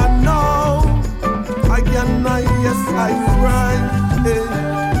 Only I know. I and I, yes, I cry. Hey.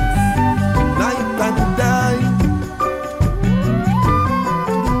 Night and day.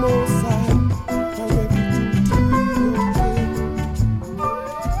 No sign for everything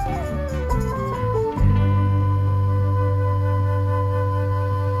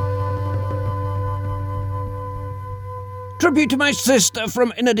to be tribute to my sister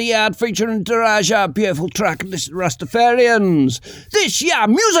from Inner the Yard featuring Taraja. Beautiful track. This is Rastafarians. This year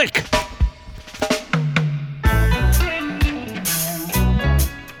music.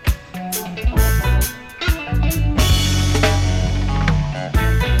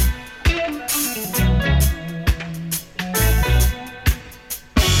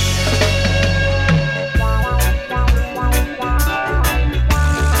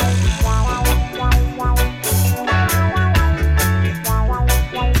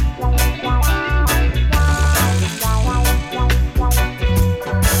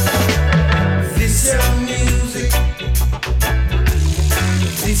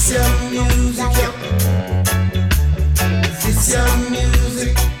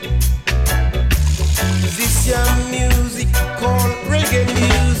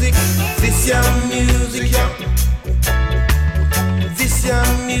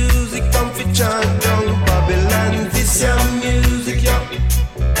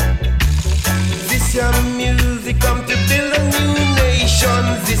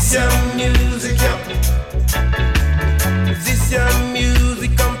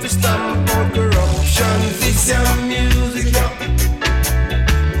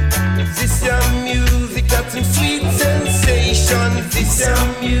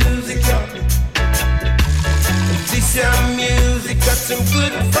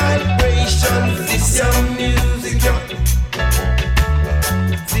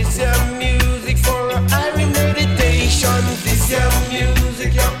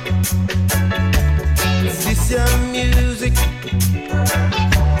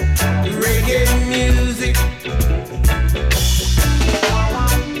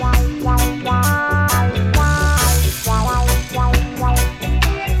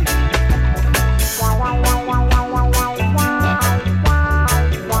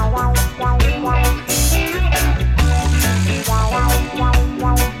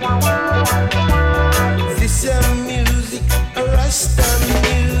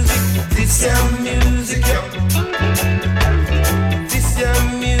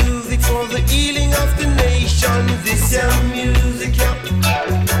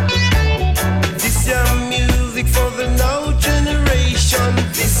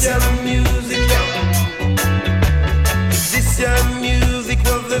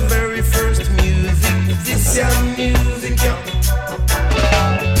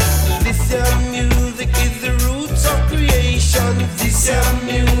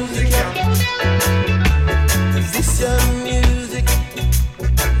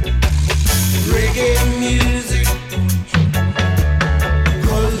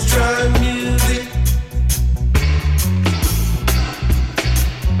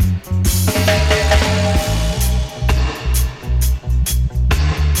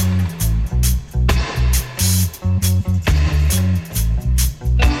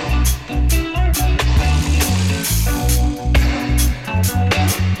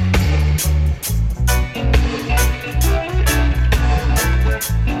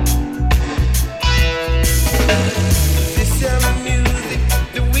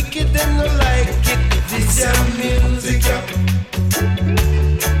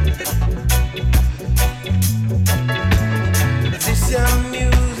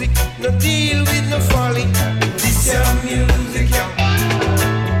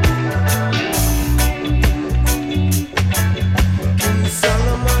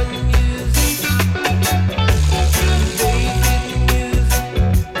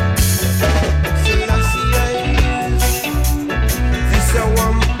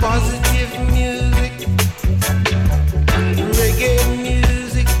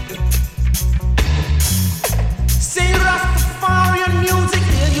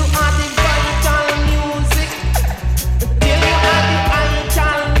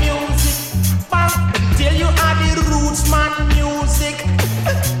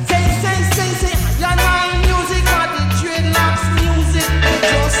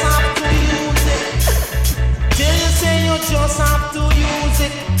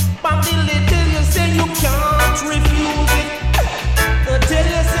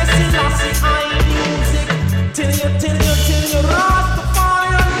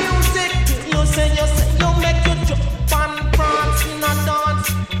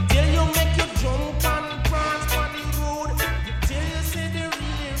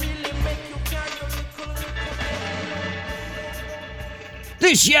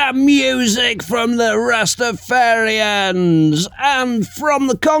 This year music from the Rastafarians and from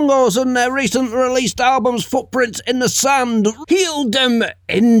the Congos and their recent released albums Footprints in the Sand, healed them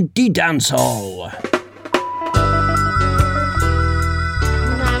in the dancehall.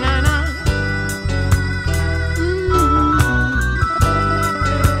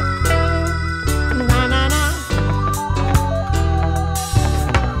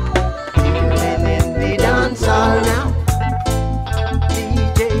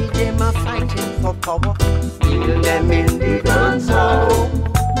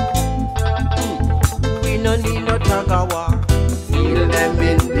 tug of war. Heal them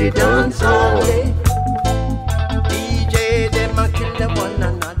in the dance hall. DJ them a kill them one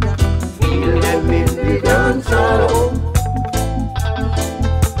another. Heal them in the dance hall.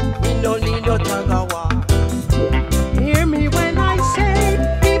 We don't need no tug of war. Hear me when I say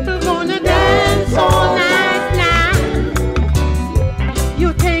people gonna dance all night now. You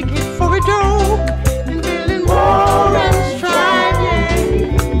take it for a joke and building war and strife, yeah.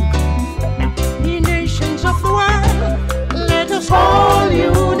 The nations of the world, let us all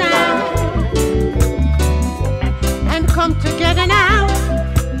unite and come together now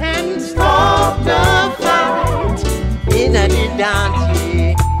and stop the fight. In a the dance,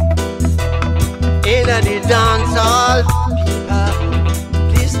 yeah. In a the dance hall, people,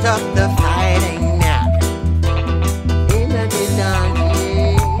 please stop the fighting now. In a the dance,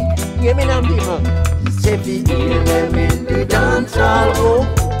 yeah. Hear me now, people. Say we heal them in the dance hall. Oh.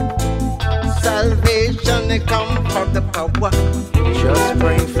 Salvation they come from the power. Just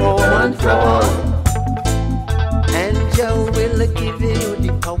pray for one for all, and Joe will give you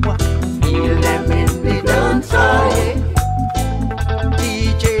the power. Heal them in the dance hall. Yeah.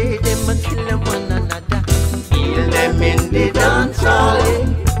 DJ them a kill them one another. Heal them in the dance hall. Yeah.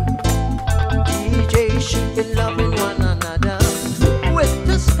 DJ should be loving one another with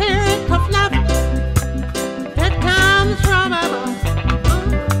the spirit of love that comes from above.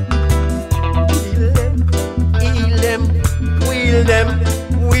 Heal them, heal them, wheel them,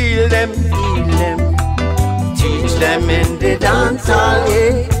 wheel them, heal them. Teach them in the dance hall,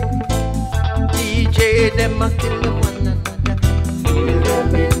 yeah. DJ them a kill them one another. Heal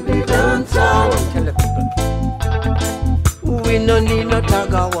them in the dance hall. Tell the people, we no need no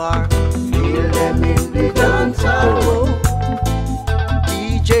tug of war. Heal them in the dance hall.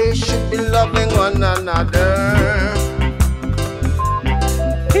 DJ should be loving one another.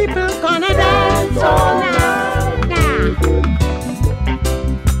 People gonna dance all night now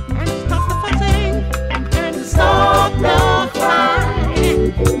and stop the fussing and stop the fighting.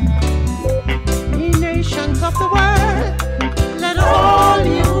 The nations of the world, let us all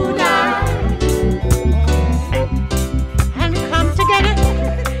unite and come together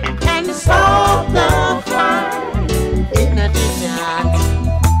and stop the fight in a dance.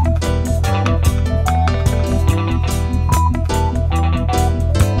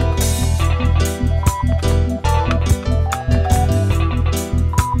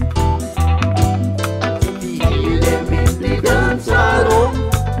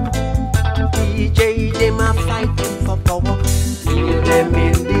 DJ them a fighting for power. Heal them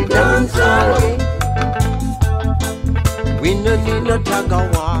in the dance hall. We no need no tug of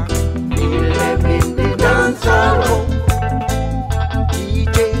war. Heal them in the dance hall.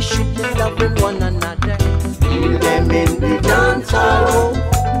 DJ should be loving one another. Heal them in the dance hall.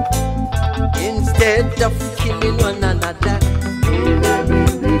 Instead of killing one another. Heal them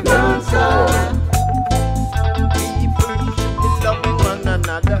in the dance hall. People should be loving one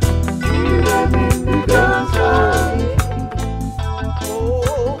another. Heal them in the dance hall.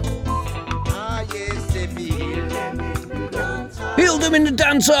 Oh, yes, they be heal them in the dance hall. Heal them in the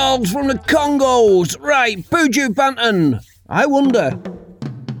dance halls from the Congos. Right, Buju Banton. I wonder.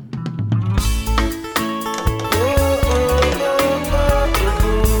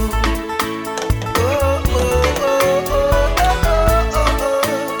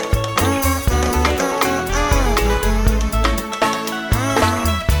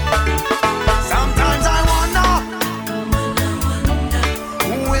 Sometimes I wonder,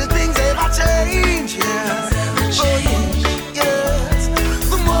 will things ever change? Yes. Oh, yes.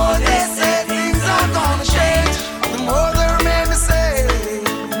 The more they say things are gonna change, the more they remain the same.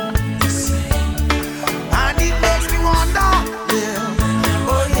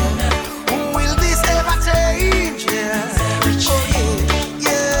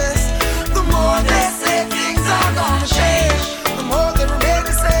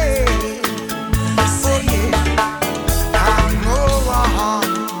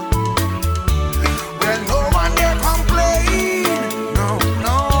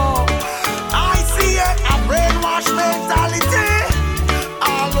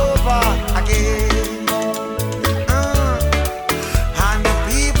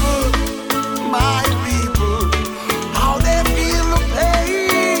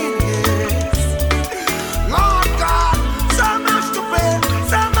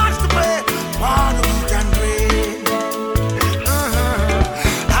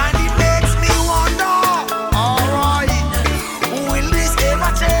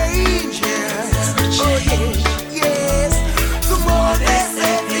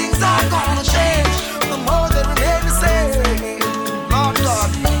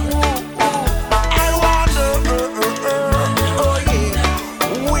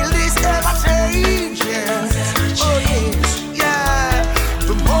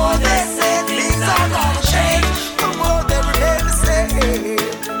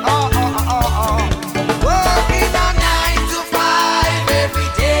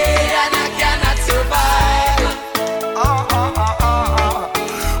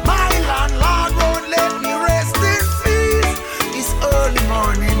 the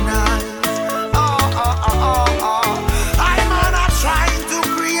morning night. I'm on a trying to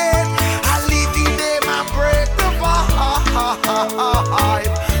create a living day, my break the vibe.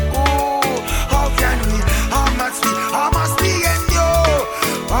 Ooh, how can we, how much we endure,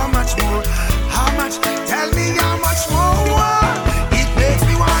 how much more, how much, tell me how much more. It makes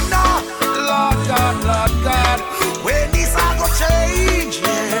me wonder, Lord God, when this I go change,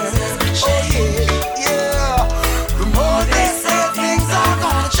 yeah, oh yeah, yeah. The more they say things are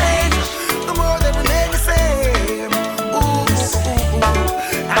gonna change, the more they remain the same.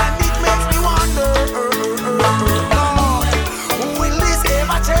 And it makes me wonder, Lord, will this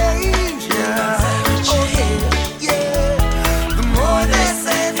ever change? Yeah. Oh yeah, yeah. The more they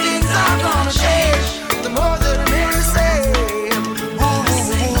say things are gonna change, the more they remain the same. Oh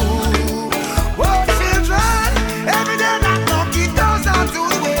children, every day that monkey goes down to the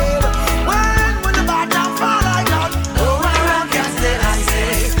well. When the bottom fall like that, no one around can say I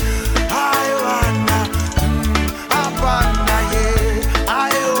say. I wonder, yeah, I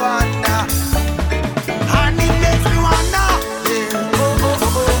wonder. And it makes me wonder, yeah,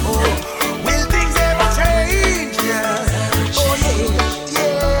 will things ever change? Yeah, oh yeah,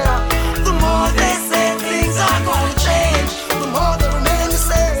 yeah. The more they say things are gonna change, the more they remain the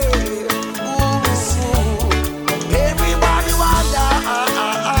same. Everybody wonder,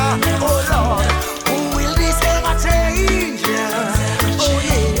 oh Lord, will this ever change? Yeah, oh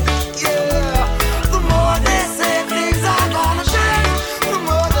yeah, yeah. The more they say things are gonna change, the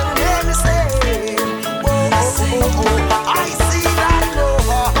more they remain the same. I see that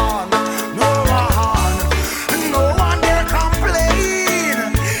no one dare complain.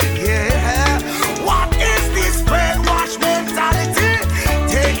 Yeah, what is this brainwash mentality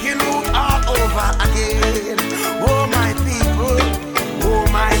taking root all over again? Oh my people,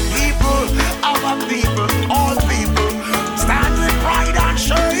 our people, all people, stand with pride and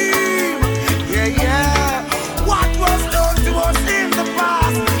shame. Yeah, yeah. What was done to us in the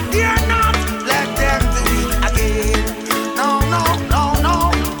past, dare not let them do it again. No.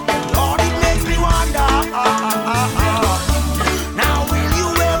 Lord, it makes me wonder. Now will you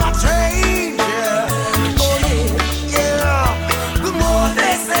ever change? Yeah. Oh yeah, yeah. The more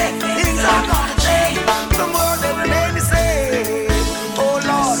they say things are gonna change, the more they remain the same. Oh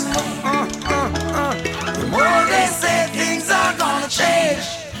Lord, the more they say things are gonna change,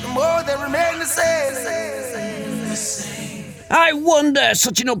 the more they remain the same. I wonder,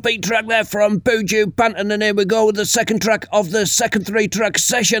 such an upbeat track there from Buju Banton, and here we go with the second track of the second 3-track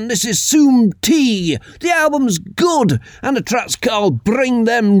session. This is Soom T. The album's good, and the track's called Bring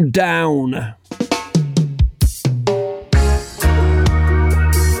Them Down.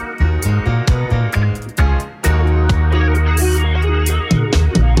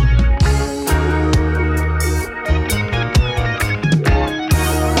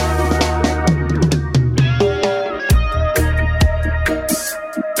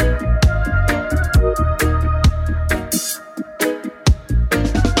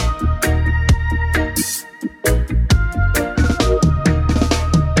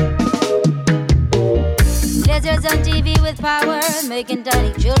 Lizards on TV with power, making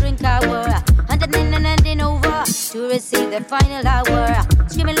tiny children cower. Hunting in and handing over to receive their final hour.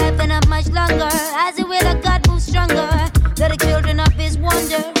 Screaming life and not much longer, as the will of God moves stronger. Let the children of His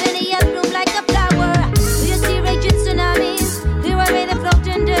wonder, really have bloom like a flower. Do you see raging tsunamis? Clear away the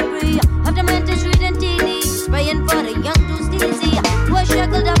floating debris of the mental street and TD, praying for the young to steezy, who are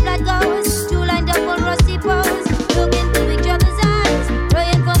shackled up like ghosts, two lined up on rusty posts, look into each other's eyes,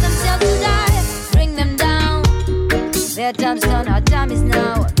 praying for themselves to die. Bring them down. Their time's done, our time is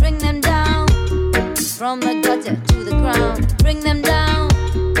now. Bring them down. From the gutter to the ground. Bring them down.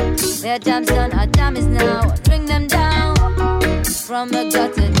 Their time's done, our time is now. Bring them down. From the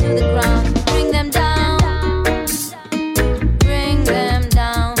gutter to the ground. Bring them down. Bring them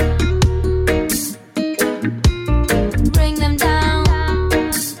down. Bring them down.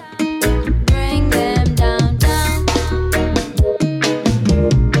 Bring them down, down.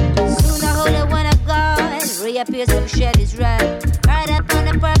 Soon the Holy One of God reappears to shed His wrath. Right upon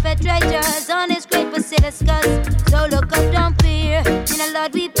the perpetrators on His great basilisk. So look up, don't fear. In the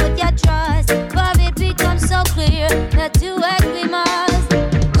Lord we put your trust. For it becomes so clear that to act we must.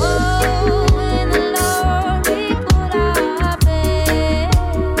 Oh, in the Lord we put our faith.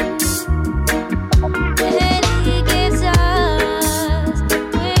 And He gives us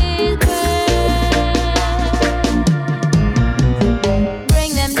with grace.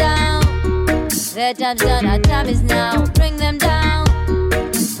 Bring them down. Their time's done, our time is now. Bring them down.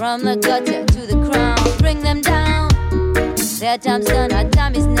 From the gutter to the crown. Bring them down. Their time's done, our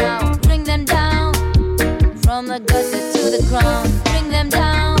time is now. Bring them down. From the gutter to the crown. Bring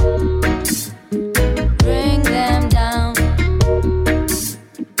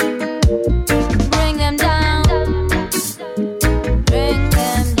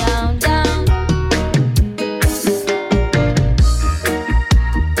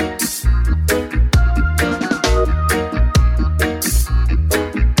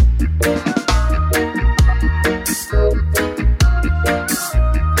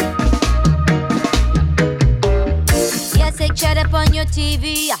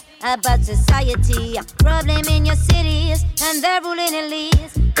free about society. Problem in your cities and their ruling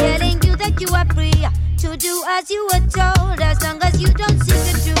elites, telling you that you are free to do as you were told, as long as you don't seek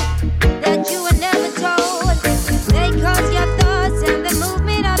the truth that you were never told. They cause your thoughts and the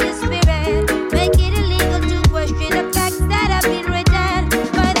movement of your spirit, make it illegal to question the facts that have been written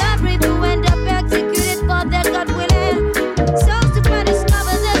by the brave who end up executed for their God willing. Souls to try to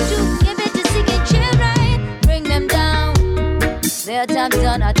discover the truth, give it to seeking children. Bring them down. Their time's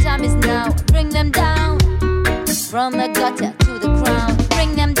done, our time is now. Bring them down. From the gutter to the crown.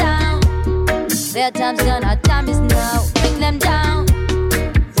 Bring them down. Their time's done, our time is now. Bring them down.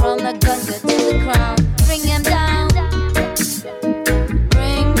 From the gutter to the crown. Bring them down.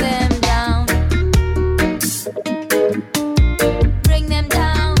 Bring them down. Bring them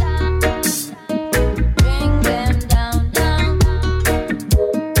down. Bring them down, down.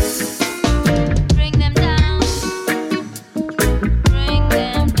 Bring them down. Bring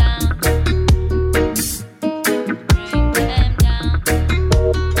them down. Bring them down.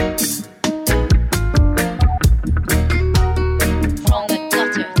 From the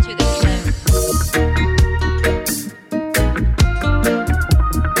gutter to the cloud.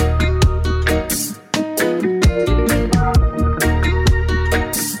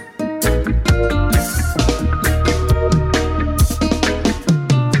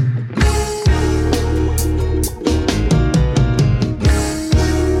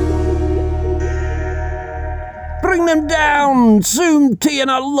 Bring them down, Zoom T, and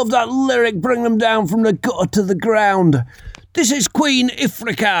I love that lyric. Bring them down from the gutter to the ground. This is Queen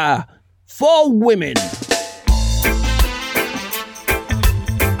Ifrika for women.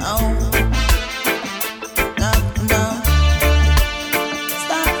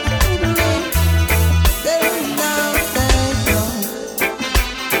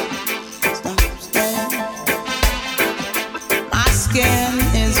 My skin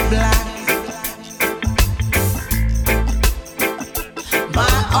is black.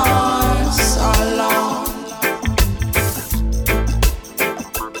 My arms are long.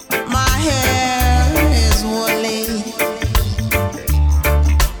 My hair is woolly.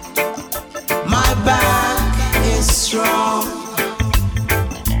 My back is strong.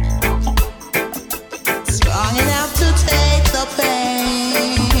 Strong enough to take the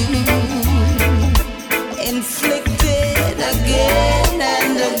pain inflicted again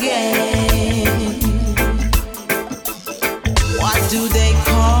and again. What do they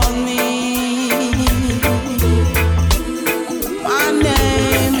call me? My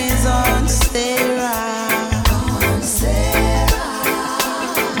name is Sarah.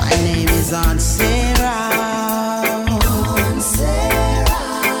 My name is Sarah.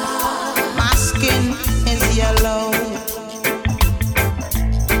 My skin is yellow.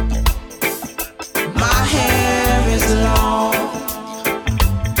 My hair is long.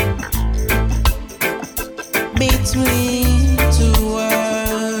 Between two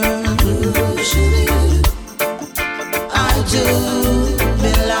worlds, I do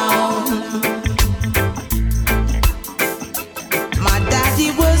belong. My daddy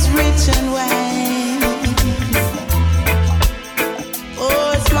was rich and white.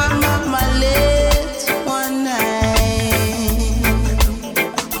 Oh, it's my mama late one night.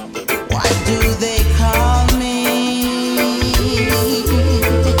 Why do they call me?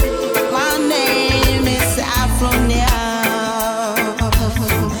 My name is Afronia.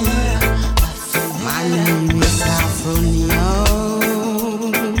 My name is Afronia.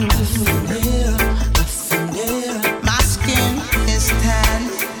 My skin is tan.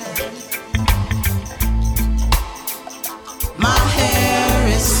 My hair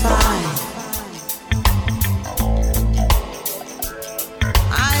is fine.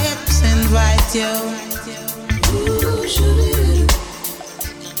 My hips invite you.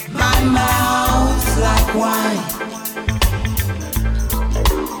 My mouth like wine.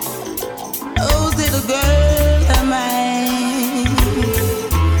 Oh, little girl, am I?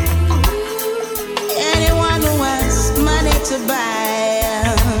 Anyone who has money to buy.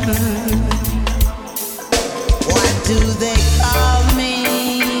 What do they call me?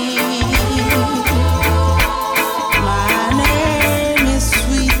 My name is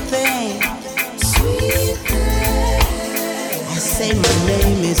Sweet Thing. Sweet Thing. I say my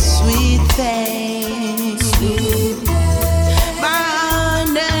name is Sweet Thing. Sweet Thing. My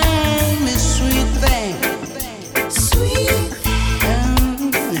name is Sweet Thing. Sweet Thing.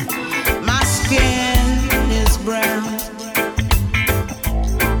 My skin is brown.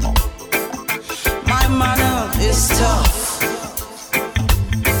 My manner is tough.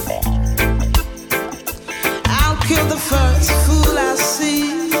 I'll kill the first fool I see.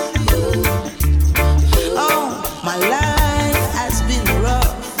 Oh, my life has been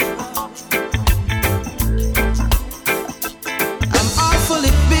rough.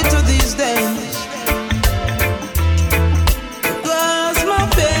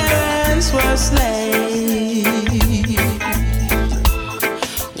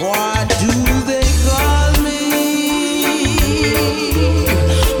 What do they call me?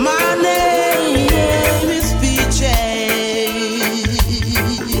 My name is Peaches.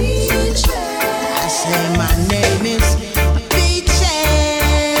 I say my name is Peaches.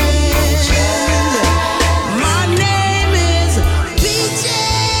 My name is Peaches.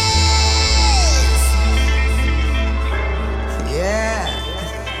 Yeah.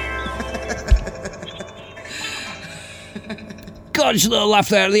 God's little laugh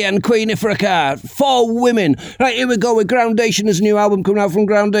there at the end, Queen Ifrika, For Women. Right, here we go with Groundation. There's a new album coming out from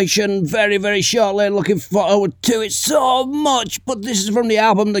Groundation very, very shortly. Looking forward to it so much. But this is from the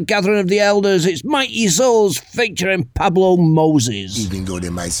album The Gathering of the Elders. It's Mighty Souls featuring Pablo Moses. Even though they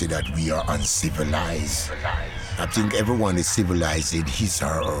might say that we are uncivilized, I think everyone is civilized in his or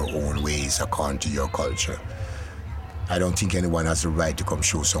her own ways according to your culture. I don't think anyone has the right to come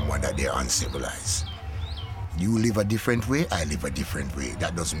show someone that they're uncivilized. You live a different way, I live a different way.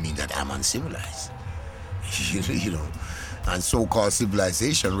 That doesn't mean that I'm uncivilized. You know, and so-called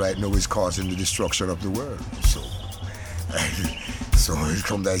civilization right now is causing the destruction of the world. So it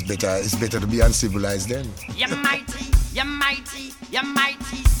comes that it's better to be uncivilized then. You're mighty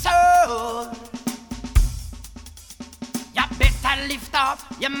soul. You better lift up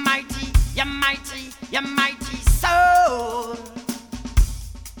your mighty soul.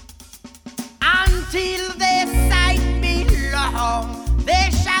 Until their sight be long, they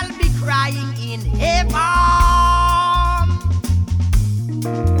shall be crying in heaven.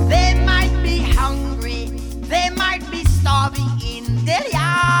 They might be hungry, they might be starving in their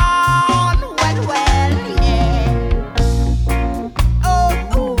yard. Well, yeah.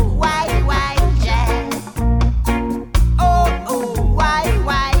 Oh, why, Jack? Oh, why,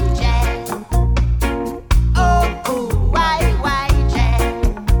 Jack? Oh, why, Jack?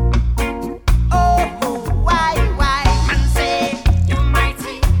 Oh, why, and say, you're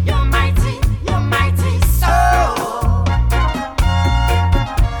mighty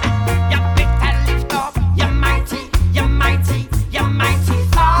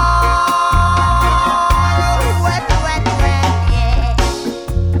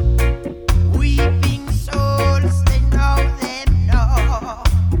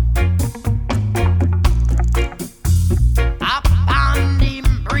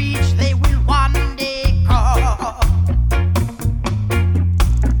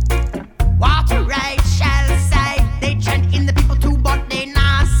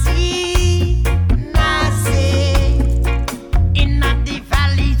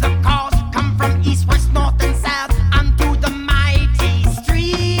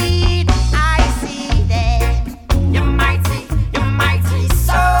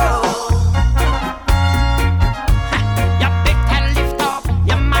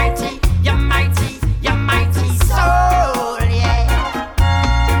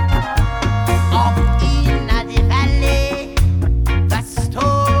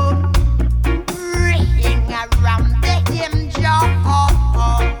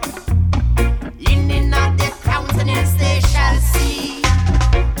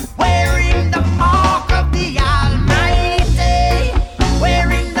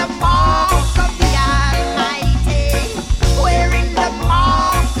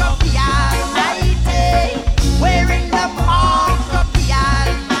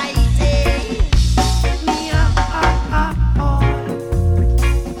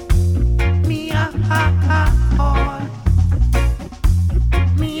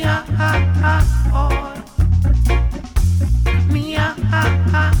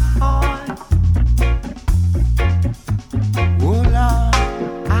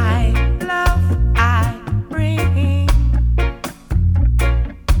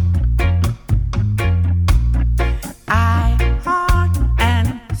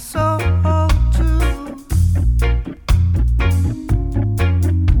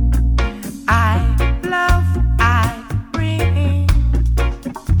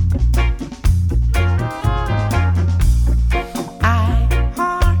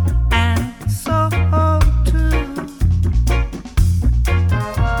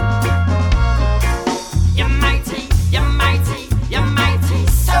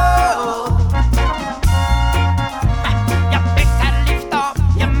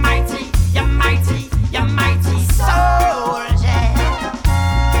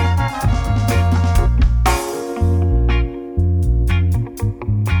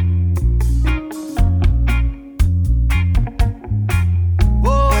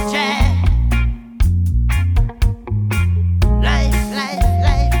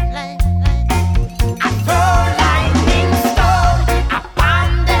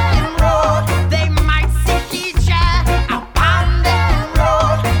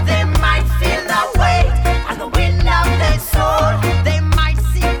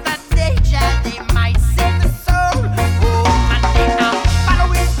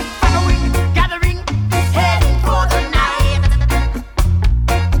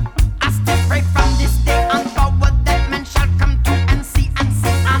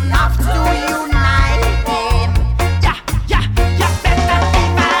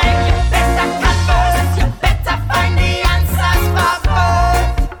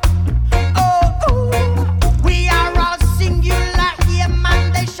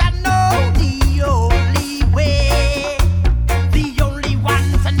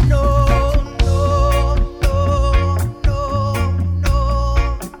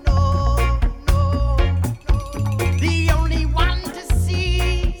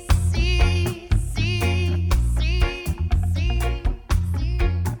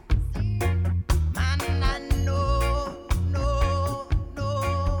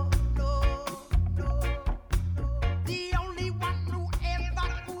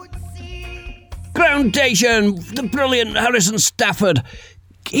Foundation, the brilliant Harrison Stafford.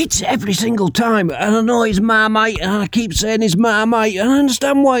 It's every single time, and I know he's Marmite, and I keep saying he's Marmite, and I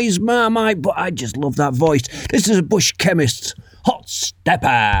understand why he's Marmite, but I just love that voice. This is a Bush Chemist's Hot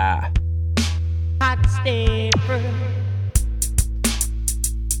Stepper. Hot stepper.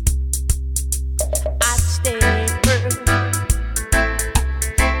 Hot stepper.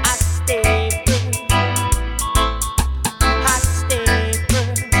 Hot stepper. Hot stepper.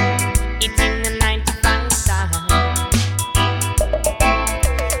 It's in the 95 style.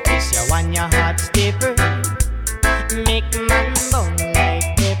 This your one, your hot stepper. Make man bone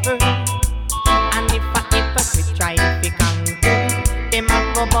like pepper. And if a hypocrite try to conquer, them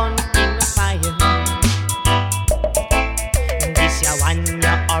a go bun in the fire. This your one,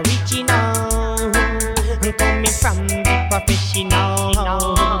 your original, coming from the professional.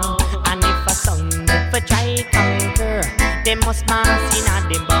 And if a son ever try conquer, they must mass in a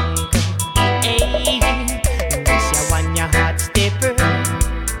them bunker. Hey, this your one, your hot stepper.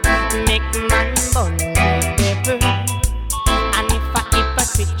 Make man bun like pepper. And if a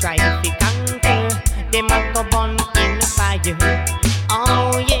hypocrite try to conquer, them a go bun in the fire.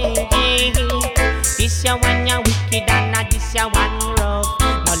 Oh yeah, this ya one ya wicked and a this ya one rough.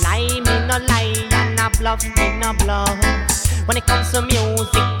 No lie, me no lie, and a bluff, me no bluff. When it comes to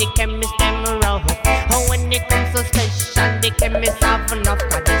music, the chemists them rough. Oh, when it comes to special, the chemists have enough.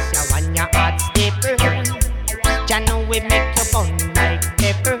 'Cause this ya one ya hot stepper. Ya know we make you bun like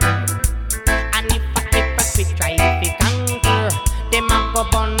pepper. And if a hypocrite try to conquer, them a go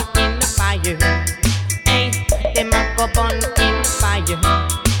bun in the fire. Hey, them a go bun in the fire.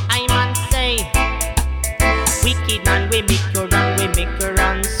 I man say, wicked man, we make you run, we make you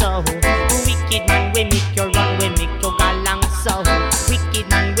run so. Wicked man, we make you run, we make you go long so. Wicked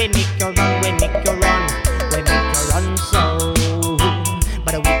man, we make you run, we make you run, we make you run so.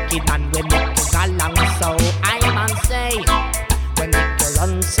 But a wicked man, we make you go long so. I man say, we make you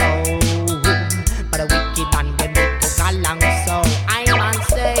run so. But a wicked man, we make you go long so. I man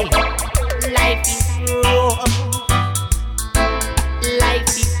say, life is rough.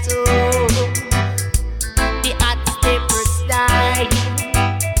 Life is tough. The hot stepper style.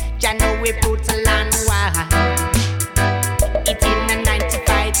 Ya know we put a land wide. It's in the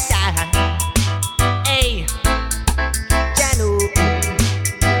 95 style. Hey, ya know,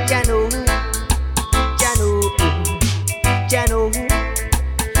 ya know, ya know, ya know,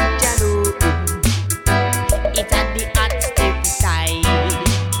 ya know. It's at the hot stepper style.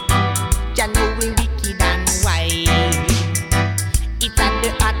 Ya know we wicked and wild. It's at the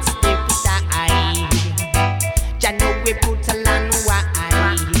hot step side. Ya know we put a land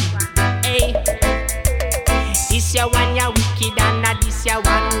wide. Hey, this ya one ya wicked and a this ya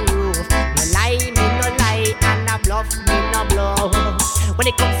one roof. No lie, me no lie, and a bluff, me no bluff. When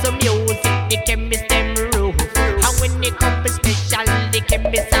it comes to music, the chemists them roof. And when it comes to special, the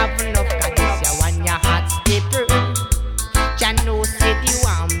chemists have enough. 'Cause this ya one ya hot stepper. Ya know say the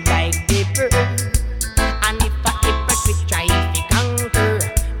one like pepper. And if a hypocrite try to conquer,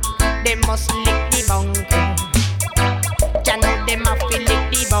 they must lick the bunker. Ya know them a fi lick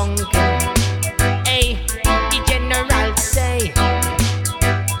the bunker. Hey, the general say,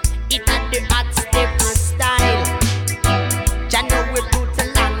 it had the hot stepper style. Ya know we put a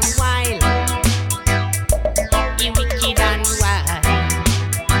land wild. He wicked and wild.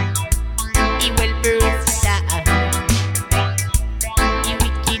 He well versatile. He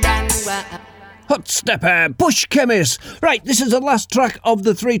wicked and wild. Hot Stepper, Bush Chemist. Right, this is the last track of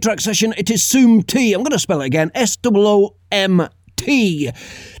the 3-track session. It is SoomT. I'm going to spell it again. SOOMT.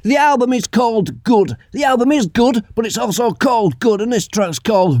 The album is called Good. The album is good, but it's also called Good, and this track's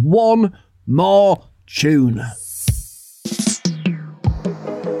called One More Tune.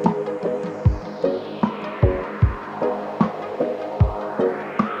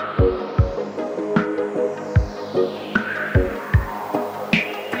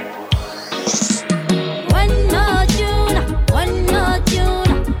 One more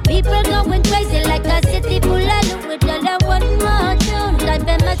tune. People going crazy like a city full of loot. We tell them one more tune. Time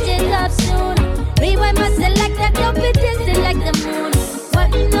for my shit up soon. Rewind my selector, don't be distant like the moon.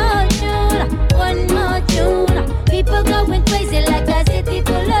 One more tune. People going crazy like a city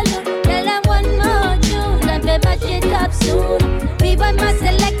full of loot. Tell them one more tune. Time for my shit up soon. Rewind my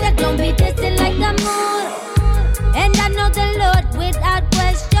selector, don't be distant like the moon. And I know the Lord without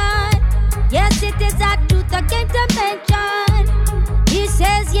question. Yes, it is a truth I came to mention. He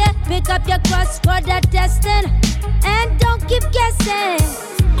says, yeah, pick up your cross for the testing. And don't keep guessing.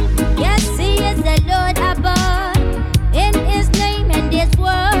 Yes, he is the Lord above. In his name and his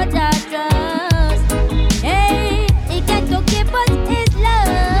word I trust. Hey, he can to give us his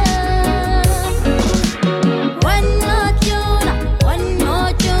love.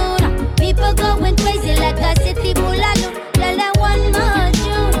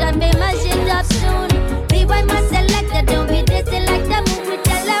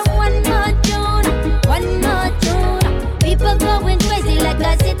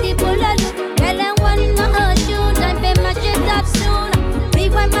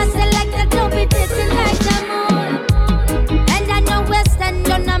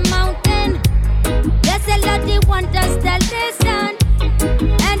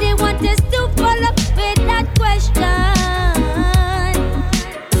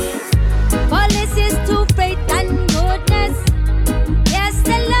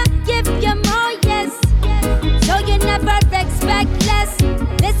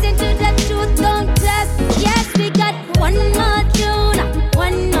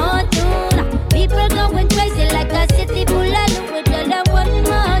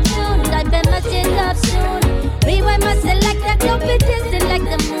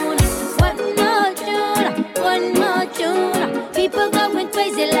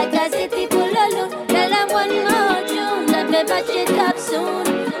 like a city full of loot. Tell them one more tune, that we match it up soon.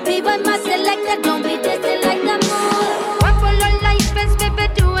 We want my selector, don't be tested like the moon. One full of life is baby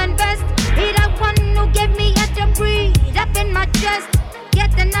doing best. He the one who gave me a to breathe up in my chest.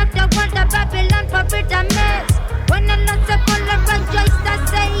 Getting out the world of Babylon for bitter mess. When the lots of full of rejoice, I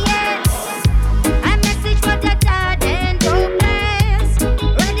say yes. A message for the dead and hopeless.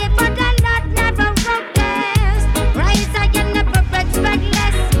 Ready for the Lord, never hopeless. Rise again, never expect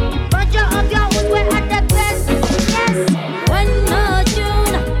less. But you of your own, we're at the best. Yes. One more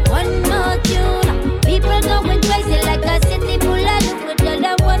tune. People going crazy like a city full of loot. Tell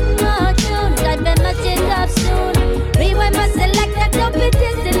them one more tune, that we must it up soon. Rewind my selector, don't be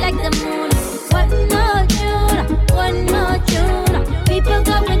distant like the moon. One more tune. People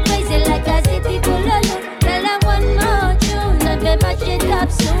going crazy like a city full of loot. Tell them one more tune, that we match it up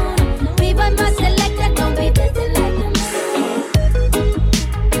soon. Rewind my selector, don't be distant like the moon.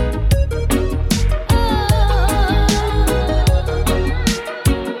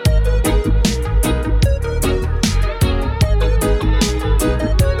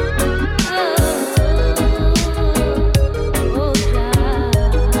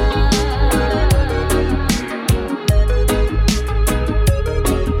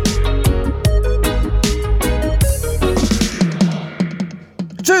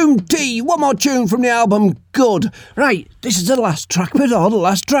 One more tune from the album Good. Right, this is the last track, but not the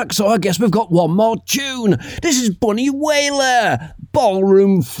last track, so I guess we've got one more tune. This is Bunny Wailer,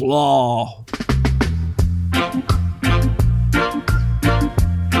 Ballroom Floor.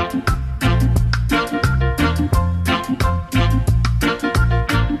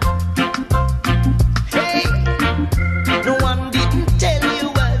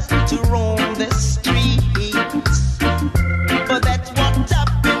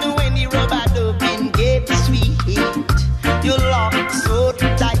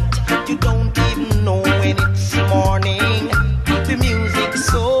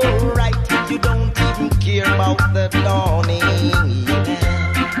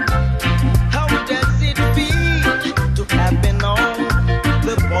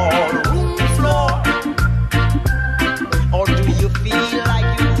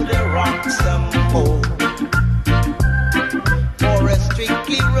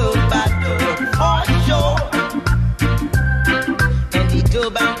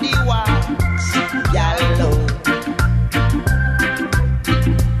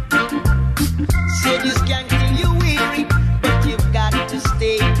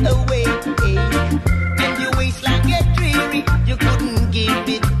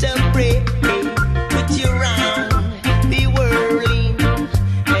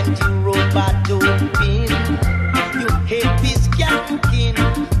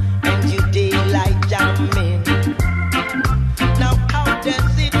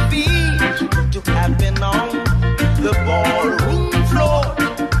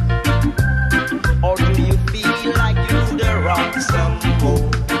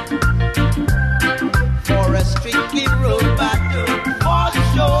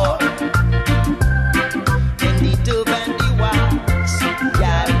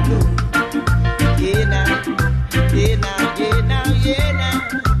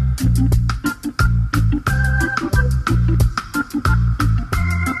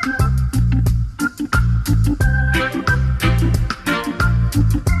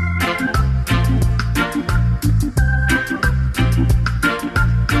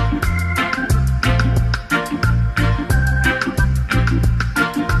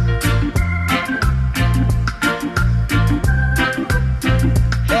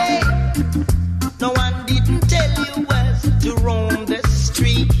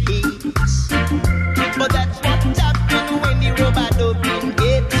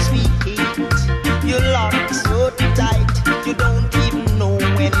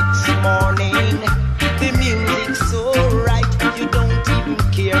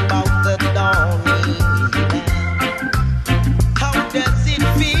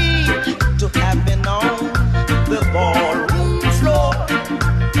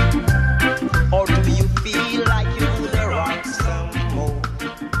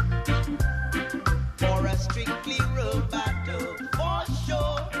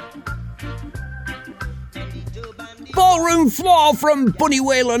 Ballroom Floor from Bunny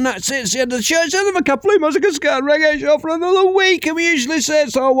Wailer, and that's it. It's the end of the show. It's the end of a Cat Flea Massacre Ska and Reggae show for another week, and we usually say,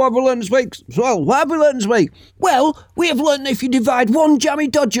 so what have we learned this week? Well, what have we learned this week? Well, we have learned that if you divide one Jammy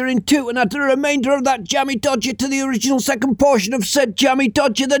Dodger in two and add the remainder of that Jammy Dodger to the original second portion of said Jammy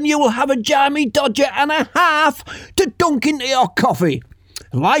Dodger, then you will have a Jammy Dodger and a half to dunk into your coffee.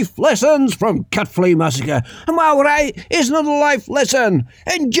 Life lessons from Cat Flea Massacre. And well, right, here's another life lesson.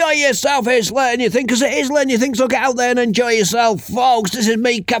 Enjoy yourself, it's letting you think, because it is letting you think, so get out there and enjoy yourself, folks. This is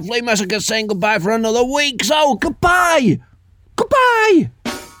me, Cat Flea Massacre, saying goodbye for another week, so goodbye! Goodbye!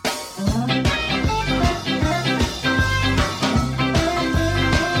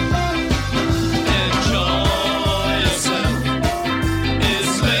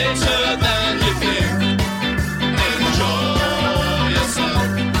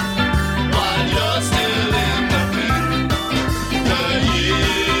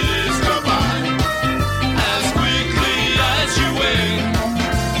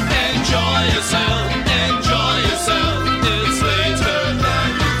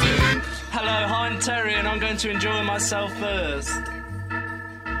 To enjoy myself first.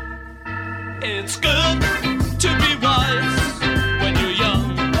 It's good to be wise when you're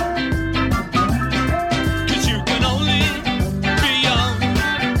young, 'cause you can only be young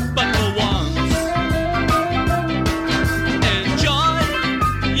but for once. Enjoy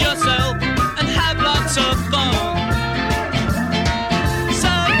yourself and have lots of fun. So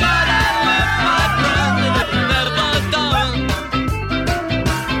glad I live, my friend, it's never done.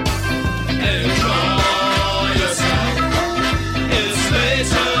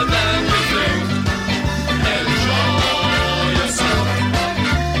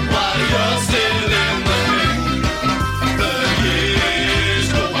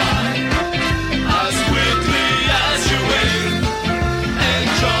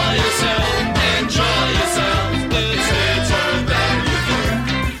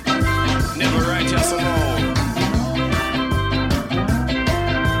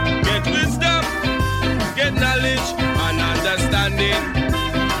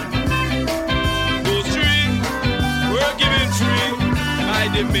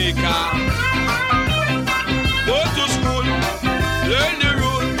 Maker.